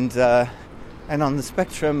 and on the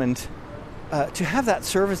spectrum, and to have that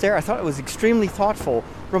service there, I thought it was extremely thoughtful.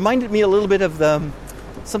 Reminded me a little bit of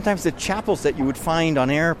sometimes the chapels that you would find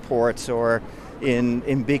on airports or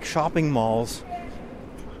in big shopping malls,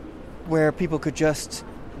 where people could just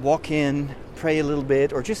walk in, pray a little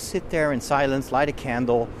bit, or just sit there in silence, light a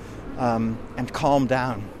candle, and calm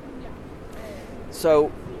down.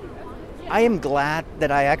 So I am glad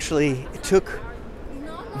that I actually took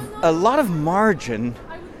a lot of margin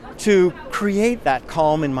to create that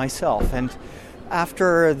calm in myself. And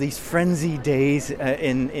after these frenzied days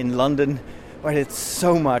in London, where it's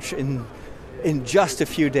so much in just a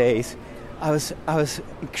few days, I was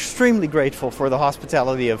extremely grateful for the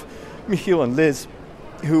hospitality of Michiel and Liz,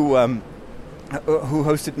 who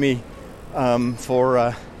hosted me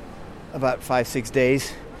for about 5-6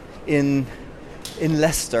 days in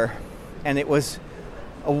Leicester, and it was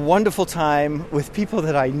a wonderful time with people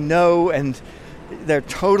that I know, and they're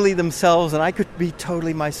totally themselves, and I could be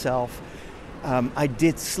totally myself. I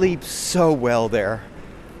did sleep so well there,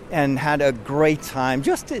 and had a great time.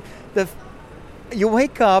 You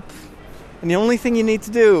wake up, and the only thing you need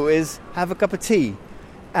to do is have a cup of tea,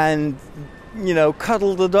 and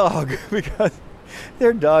cuddle the dog, because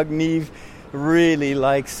their dog Neve really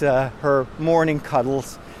likes her morning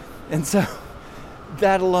cuddles, and so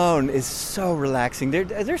that alone is so relaxing.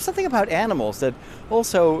 There's something about animals that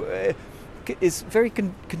also is very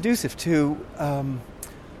conducive to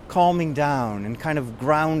calming down and kind of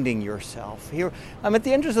grounding yourself. Here, I'm at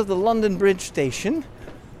the entrance of the London Bridge station.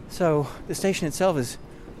 So the station itself is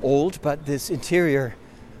old, but this interior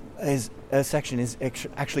section is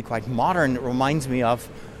actually quite modern. It reminds me of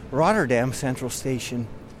Rotterdam Central Station.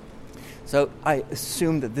 So I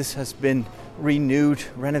assume that this has been renewed,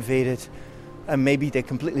 renovated, and maybe they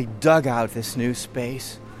completely dug out this new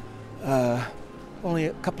space only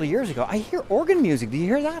a couple of years ago. I hear organ music. Do you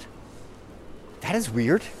hear that? That is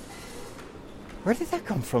weird. Where did that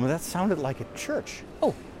come from? That sounded like a church.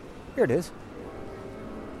 Oh, here it is.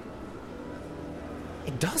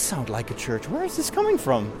 It does sound like a church. Where is this coming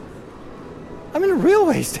from? I'm in a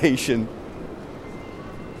railway station.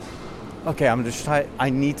 Okay, I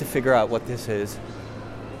need to figure out what this is.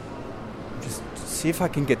 Just see if I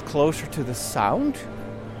can get closer to the sound.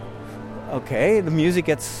 Okay, the music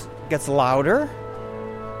gets louder.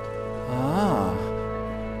 Ah,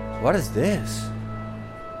 what is this?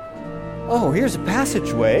 Oh, here's a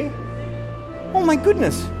passageway. Oh my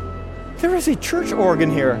goodness, there is a church organ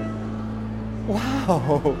here.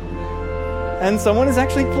 Wow. And someone is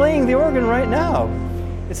actually playing the organ right now.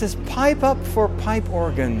 It says pipe up for pipe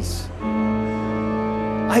organs.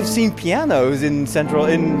 I've seen pianos in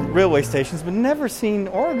railway stations, but never seen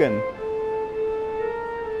organ.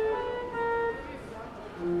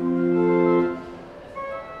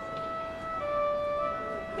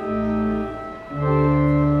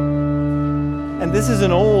 And this is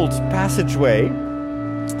an old passageway,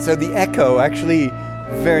 so the echo actually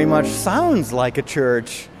very much sounds like a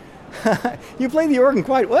church. You play the organ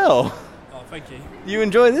quite well. Oh, thank you. You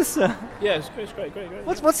enjoy this? Yeah, it's great.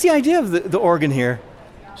 What's the idea of the organ here?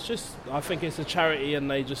 It's just, I think it's a charity and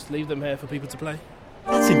they just leave them here for people to play.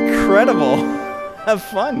 That's incredible. Have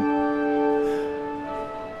fun.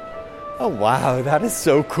 Oh, wow, that is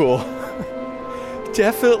so cool.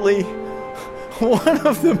 Definitely one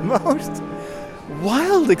of the most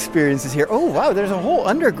wild experiences here. Oh, wow, there's a whole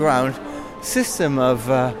underground system of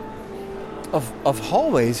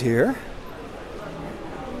hallways here.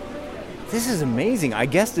 This is amazing. I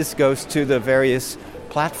guess this goes to the various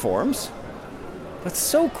platforms. That's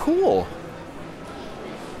so cool.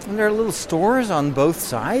 And there are little stores on both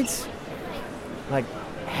sides. Like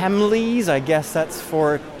Hamleys, I guess that's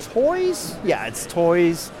for toys. Yeah, it's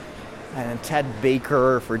toys. And Ted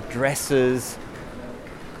Baker for dresses.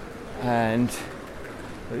 And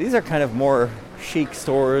these are kind of more chic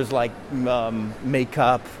stores like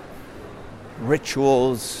makeup,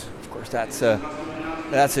 rituals. Of course, that's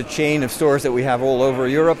a chain of stores that we have all over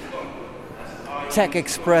Europe. Tech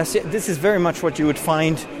Express. This is very much what you would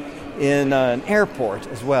find in an airport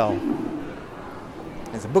as well.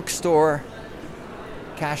 There's a bookstore,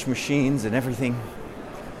 cash machines and everything.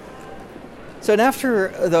 So after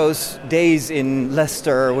those days in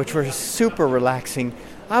Leicester, which were super relaxing,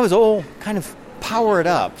 I was all kind of powered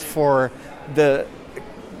up for the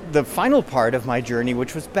final part of my journey,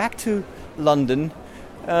 which was back to London,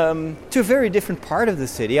 to a very different part of the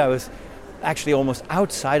city. I was actually almost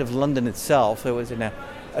outside of London itself. It was in a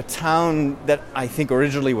town that I think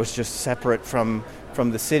originally was just separate from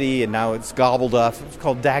the city, and now it's gobbled up. It's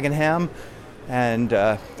called Dagenham, and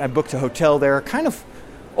I booked a hotel there, kind of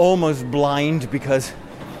almost blind, because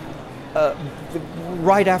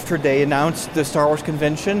right after they announced the Star Wars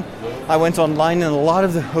convention, I went online, and a lot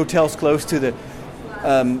of the hotels close to the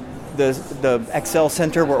XL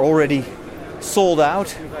Center were already sold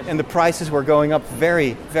out, and the prices were going up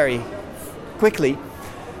very, very quickly.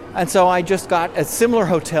 And so I just got a similar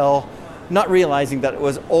hotel, not realizing that it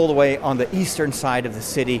was all the way on the eastern side of the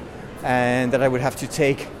city, and that I would have to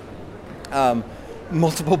take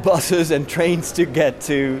multiple buses and trains to get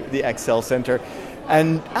to the XL Center,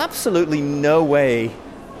 and absolutely no way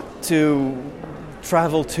to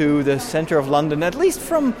travel to the center of London, at least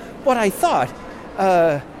from what I thought.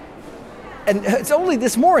 And it's only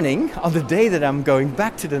this morning, on the day that I'm going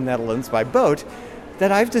back to the Netherlands by boat,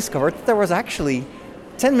 that I've discovered that there was actually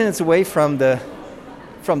 10 minutes away from the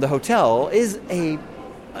hotel is an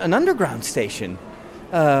underground station.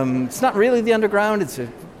 It's not really the underground, it's a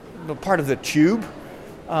part of the tube,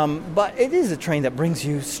 but it is a train that brings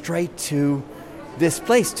you straight to this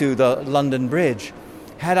place, to the London Bridge.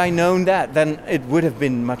 Had I known that, then it would have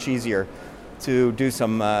been much easier to do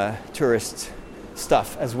some tourist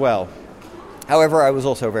stuff as well. However, I was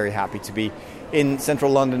also very happy to be in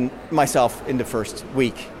central London myself in the first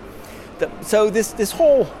week. So this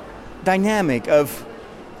whole dynamic of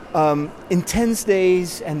intense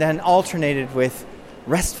days and then alternated with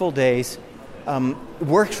restful days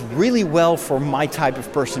works really well for my type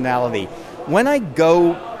of personality. When I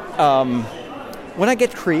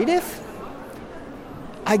get creative,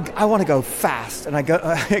 I want to go fast, and I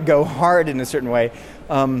go hard in a certain way.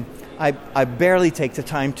 I barely take the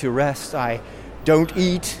time to rest. I don't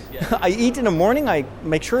eat. I eat in the morning. I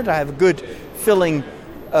make sure that I have a good, filling,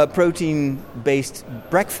 protein-based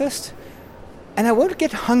breakfast. And I won't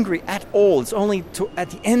get hungry at all. It's only at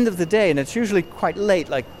the end of the day, and it's usually quite late,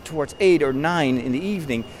 like towards 8 or 9 in the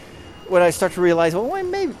evening, when I start to realize, well,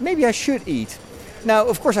 maybe I should eat. Now,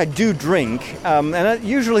 of course, I do drink, and I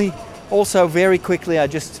usually also very quickly,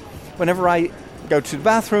 whenever I go to the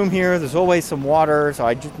bathroom here, there's always some water, so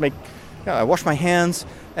I just I wash my hands,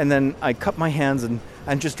 and then I cup my hands and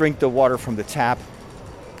just drink the water from the tap.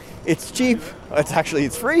 It's cheap.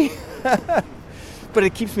 It's free. But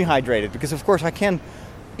it keeps me hydrated, because of course I can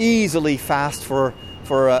easily fast for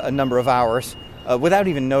a number of hours without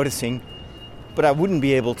even noticing, but I wouldn't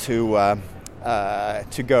be able to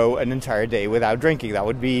to go an entire day without drinking. That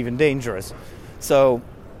would be even dangerous. So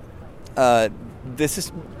this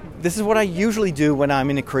is what I usually do when I'm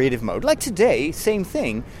in a creative mode. Like today, same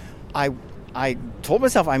thing. I told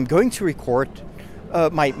myself I'm going to record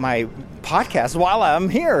my podcast while I'm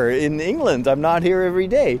here in England. I'm not here every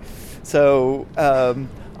day. So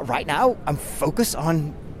right now I'm focused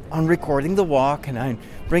on recording the walk, and I'm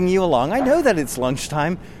bringing you along. I know that it's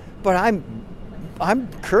lunchtime, but I'm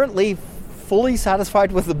currently fully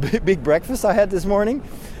satisfied with the big breakfast I had this morning,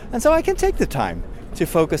 and so I can take the time to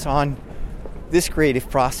focus on this creative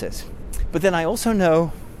process. But then I also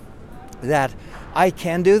know that I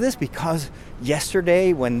can do this because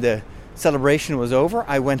yesterday, when the celebration was over,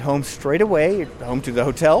 I went home straight away, home to the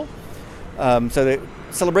hotel. So the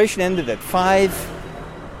celebration ended at 5,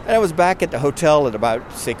 and I was back at the hotel at about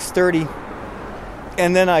 6:30.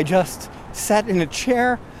 And then I just sat in a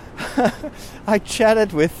chair. I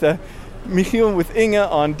chatted with Michiel, with Inge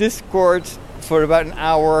on Discord for about an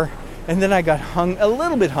hour, and then I got a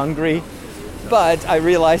little bit hungry, but I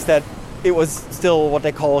realized that it was still what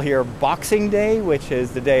they call here Boxing Day, which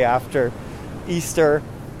is the day after Easter.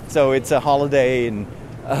 So it's a holiday, and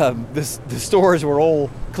the stores were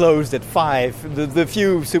all closed at 5. The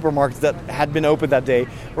few supermarkets that had been open that day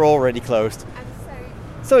were already closed.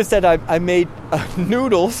 So instead I made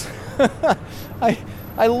noodles.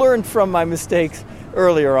 I learned from my mistakes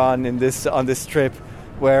earlier on this trip,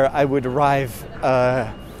 where I would arrive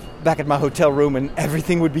back at my hotel room and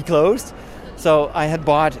everything would be closed. So I had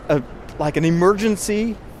bought an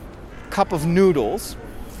emergency cup of noodles,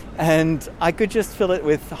 and I could just fill it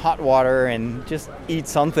with hot water and just eat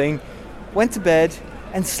something. Went to bed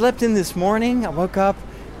and slept in this morning. I woke up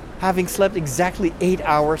having slept exactly 8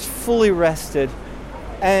 hours, fully rested,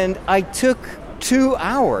 and I took 2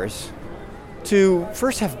 hours to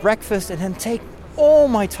first have breakfast and then take all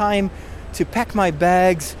my time to pack my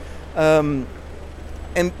bags. And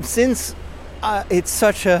since it's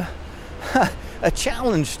such a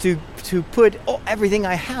challenge to put everything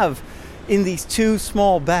I have in these 2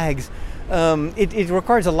 small bags, it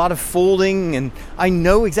requires a lot of folding, and I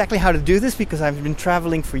know exactly how to do this because I've been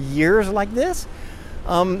traveling for years like this.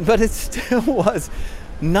 But it still was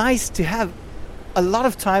nice to have a lot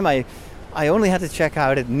of time. I only had to check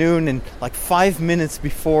out at noon, and 5 minutes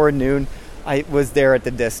before noon I was there at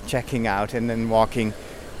the desk checking out, and then walking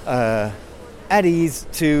at ease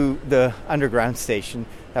to the underground station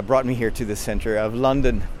that brought me here to the center of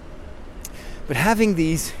London. But having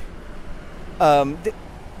these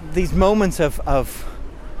moments of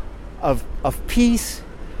peace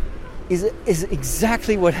is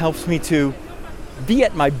exactly what helps me to be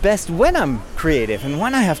at my best when I'm creative and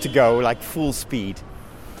when I have to go full speed.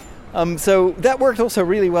 So that worked also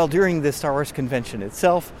really well during the Star Wars convention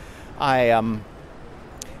itself. I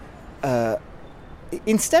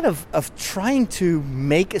instead of trying to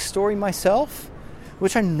make a story myself,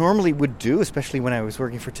 which I normally would do, especially when I was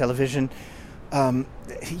working for television,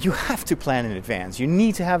 you have to plan in advance. You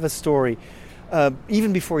need to have a story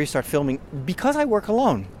even before you start filming. Because I work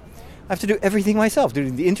alone, I have to do everything myself,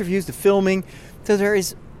 doing the interviews, the filming. So there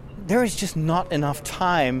is just not enough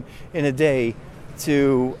time in a day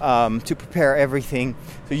to prepare everything.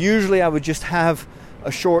 So usually I would just have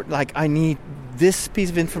a short, I need this piece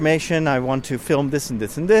of information, I want to film this and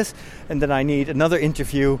this and this, and then I need another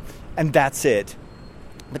interview, and that's it.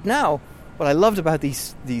 But now, what I loved about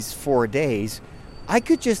these 4 days, I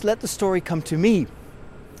could just let the story come to me.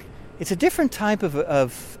 It's a different type of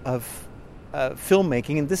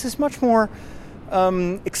filmmaking, and this is much more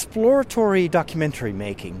exploratory documentary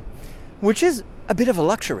making, which is a bit of a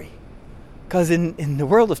luxury. Because in the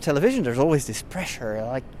world of television, there's always this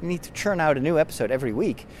pressure, you need to churn out a new episode every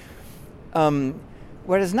week.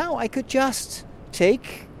 Whereas now I could just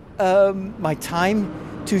take my time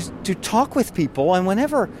to talk with people, and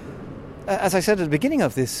whenever, as I said at the beginning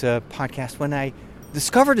of this podcast, when I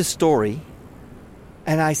discovered a story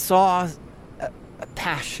and I saw a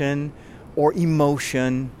passion or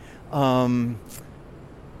emotion,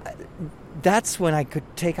 that's when I could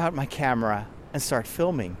take out my camera and start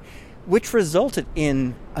filming, which resulted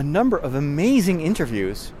in a number of amazing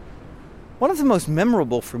interviews. One of the most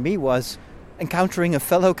memorable for me was encountering a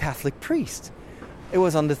fellow Catholic priest. It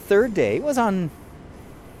was on the 3rd day. It was on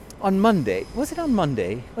Monday. Was it on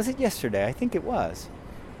Monday? Was it yesterday? I think it was.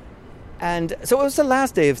 And so it was the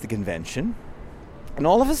last day of the convention. And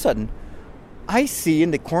all of a sudden, I see in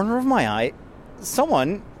the corner of my eye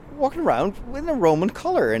someone walking around with a Roman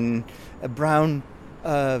collar and a brown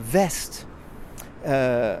vest.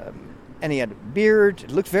 And he had a beard.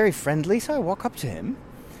 It looked very friendly, so I walk up to him.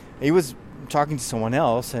 He was talking to someone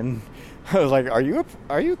else, and I was like, "Are you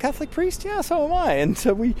a Catholic priest?" "Yeah, so am I." And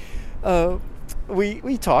so we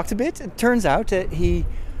talked a bit. It turns out that he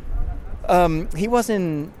was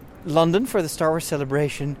in London for the Star Wars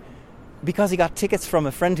celebration because he got tickets from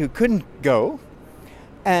a friend who couldn't go,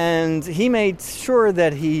 and he made sure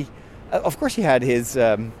that he, of course, he had his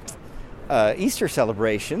Easter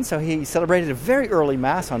celebration, so he celebrated a very early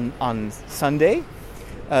Mass on Sunday.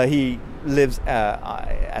 He lives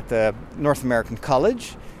at the North American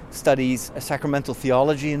College, studies sacramental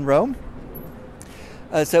theology in Rome.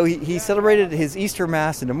 So he celebrated his Easter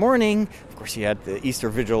Mass in the morning. Of course, he had the Easter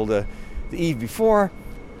Vigil the eve before.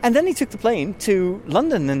 And then he took the plane to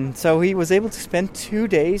London. And so he was able to spend 2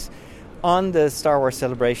 days on the Star Wars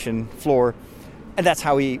celebration floor. And that's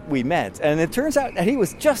how we met. And it turns out that he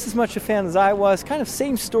was just as much a fan as I was. Kind of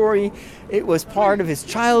same story. It was part of his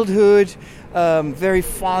childhood. Very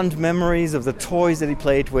fond memories of the toys that he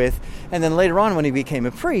played with. And then later on, when he became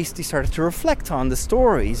a priest, he started to reflect on the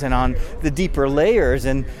stories and on the deeper layers,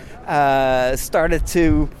 and started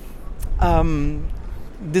to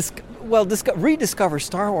rediscover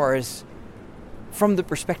Star Wars from the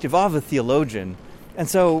perspective of a theologian. And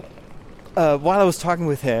so while I was talking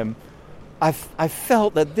with him, I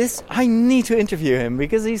felt that I need to interview him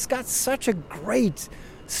because he's got such a great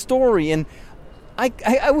story, and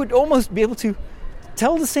I would almost be able to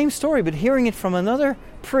tell the same story, but hearing it from another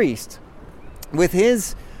priest with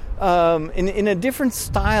his in a different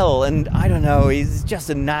style. And I don't know, he's just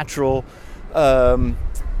a natural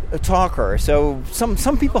talker. So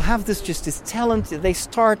some people have this talent. They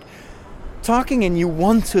start talking and you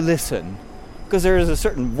want to listen because there is a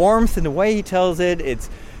certain warmth in the way he tells it.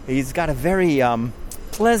 He's got a very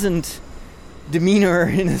pleasant demeanor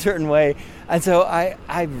in a certain way. And so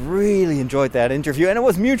I really enjoyed that interview. And it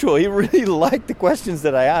was mutual. He really liked the questions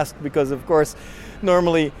that I asked because, of course,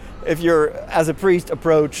 normally if you're, as a priest,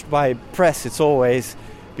 approached by press, it's always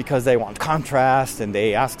because they want contrast and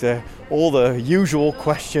they ask all the usual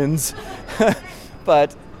questions.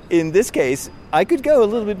 But in this case, I could go a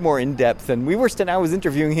little bit more in depth. And I was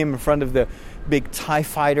interviewing him in front of the big TIE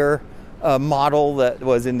fighter model that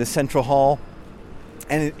was in the central hall,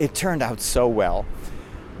 and it turned out so well.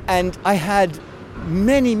 And I had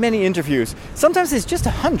many interviews. Sometimes it's just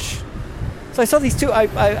a hunch. So I saw these two.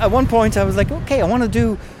 At one point I was like, okay, I want to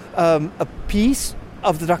do a piece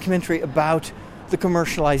of the documentary about the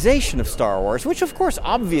commercialization of Star Wars, which of course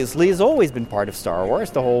obviously has always been part of Star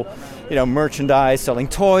Wars, the whole merchandise, selling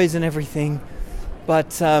toys and everything.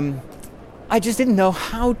 But I just didn't know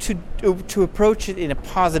how to approach it in a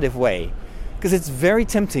positive way, because it's very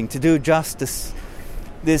tempting to do just this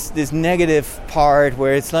negative part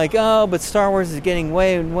where it's like, oh, but Star Wars is getting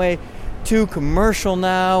way too commercial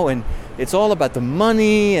now, and it's all about the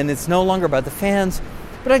money, and it's no longer about the fans.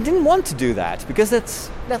 But I didn't want to do that because that's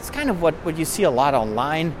kind of what you see a lot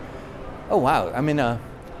online. Oh wow, I'm in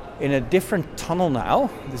a different tunnel now.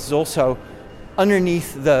 This is also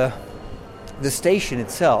underneath the station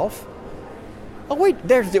itself. Oh wait,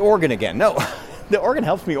 there's the organ again. No, the organ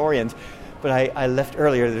helps me orient. But I left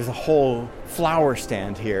earlier. There's a whole flower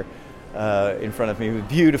stand here in front of me with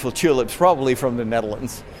beautiful tulips, probably from the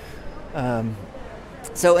Netherlands.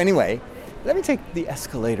 So anyway, let me take the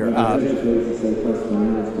escalator up.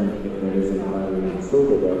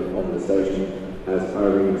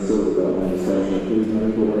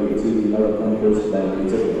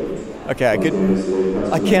 Okay, I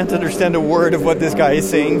can't understand a word of what this guy is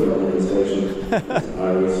saying.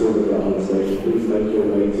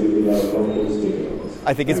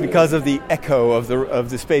 I think it's because of the echo of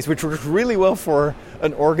the space, which works really well for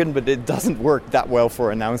an organ, but it doesn't work that well for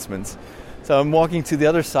announcements. So I'm walking to the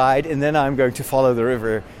other side, and then I'm going to follow the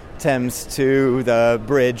River Thames to the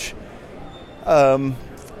bridge, the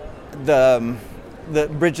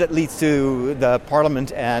bridge that leads to the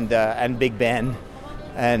Parliament and Big Ben,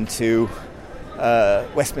 and to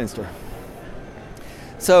Westminster.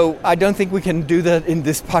 So I don't think we can do that in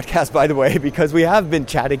this podcast, by the way, because we have been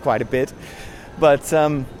chatting quite a bit. But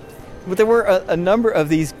there were a number of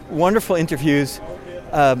these wonderful interviews.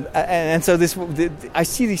 And so I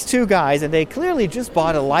see these two guys, and they clearly just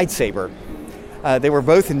bought a lightsaber. They were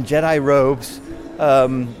both in Jedi robes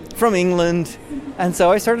from England. And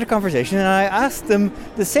so I started a conversation, and I asked them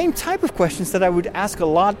the same type of questions that I would ask a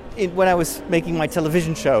lot when I was making my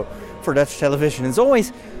television show for Dutch television. It's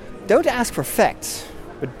always, don't ask for facts,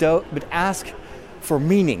 but ask for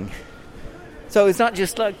meaning. So it's not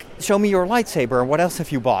just like, show me your lightsaber, or what else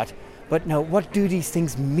have you bought? But no, what do these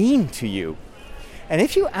things mean to you? And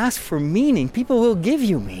if you ask for meaning, people will give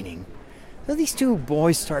you meaning. So these two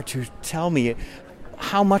boys start to tell me,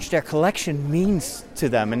 how much their collection means to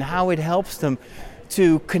them and how it helps them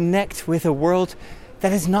to connect with a world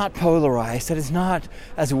that is not polarized, that is not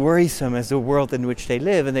as worrisome as the world in which they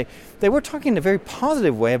live. And they were talking in a very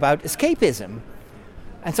positive way about escapism.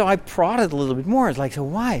 And so I prodded a little bit more. It's like, so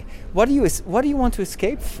why? What do you want to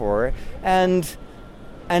escape for? And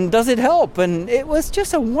does it help? And it was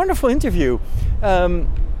just a wonderful interview.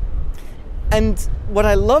 And what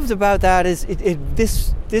I loved about that is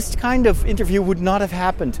this kind of interview would not have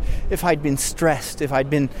happened if I'd been stressed, if I'd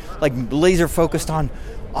been like laser focused on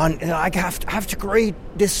I have to create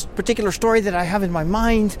this particular story that I have in my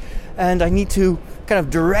mind, and I need to kind of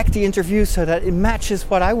direct the interview so that it matches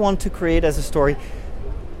what I want to create as a story.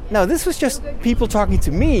 No, this was just people talking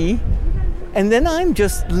to me, and then I'm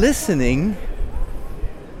just listening,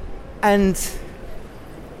 and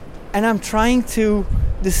I'm trying to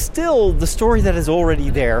distill the story that is already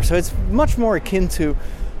there. So it's much more akin to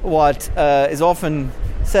what is often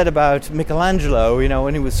said about Michelangelo,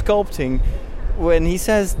 when he was sculpting, when he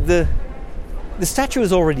says the statue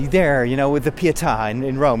is already there, with the Pietà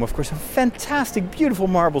in Rome. Of course, a fantastic, beautiful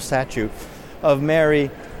marble statue of Mary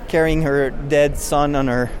carrying her dead son on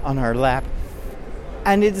her lap.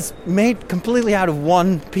 And it is made completely out of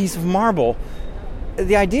one piece of marble.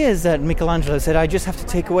 The idea is that Michelangelo said, I just have to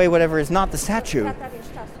take away whatever is not the statue.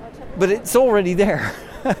 But it's already there.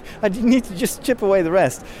 I need to just chip away the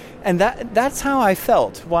rest. And that's how I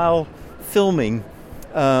felt while filming.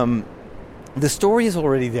 The story is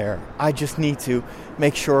already there. I just need to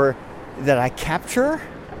make sure that I capture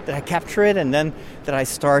it, and then that I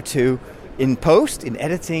start to, in post, in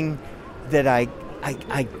editing, that I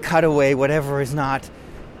cut away whatever is not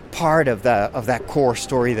part of that core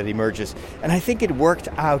story that emerges. And I think it worked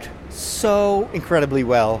out so incredibly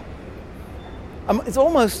well. It's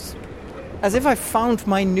almost as if I found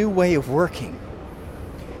my new way of working.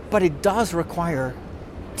 But it does require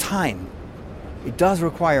time. It does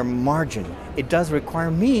require margin. It does require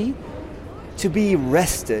me to be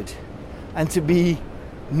rested and to be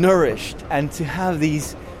nourished and to have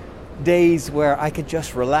these days where I could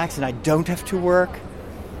just relax and I don't have to work.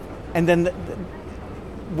 And then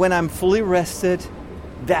when I'm fully rested,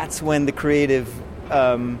 that's when the creative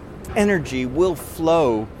energy will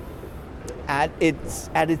flow at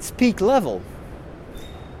its peak level.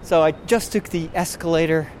 So I just took the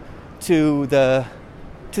escalator to the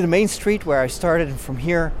main street where I started, and from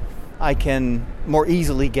here I can more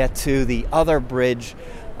easily get to the other bridge.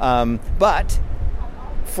 But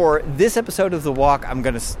for this episode of The Walk, I'm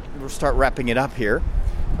going to start wrapping it up here.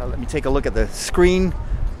 Let me take a look at the screen.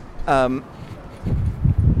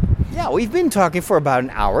 Yeah, we've been talking for about an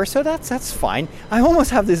hour, so that's fine. I almost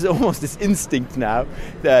have this instinct now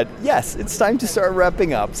that, yes, it's time to start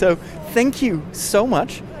wrapping up. So thank you so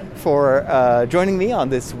much for joining me on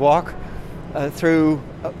this walk through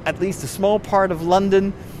at least a small part of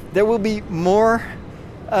London. There will be more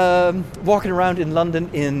walking around in London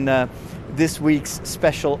in this week's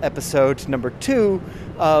special episode number 2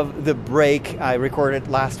 of The Break. I recorded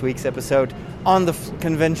last week's episode on the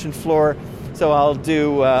convention floor. So I'll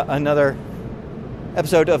do another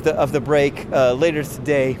episode of the Break later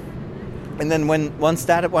today, and then once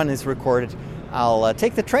that one is recorded, I'll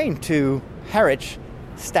take the train to Harwich,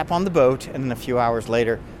 step on the boat, and then a few hours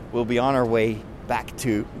later we'll be on our way back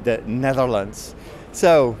to the Netherlands.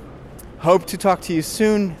 So hope to talk to you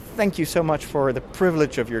soon. Thank you so much for the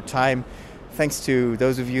privilege of your time. Thanks to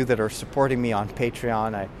those of you that are supporting me on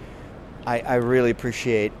Patreon. I really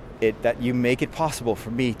appreciate it that you make it possible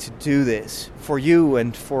for me to do this for you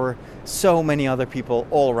and for so many other people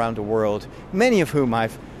all around the world, many of whom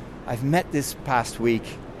I've met this past week,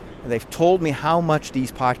 and they've told me how much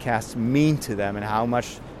these podcasts mean to them and how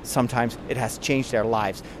much sometimes it has changed their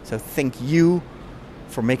lives. So thank you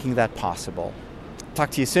for making that possible.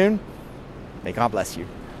 Talk to you soon. May God bless you.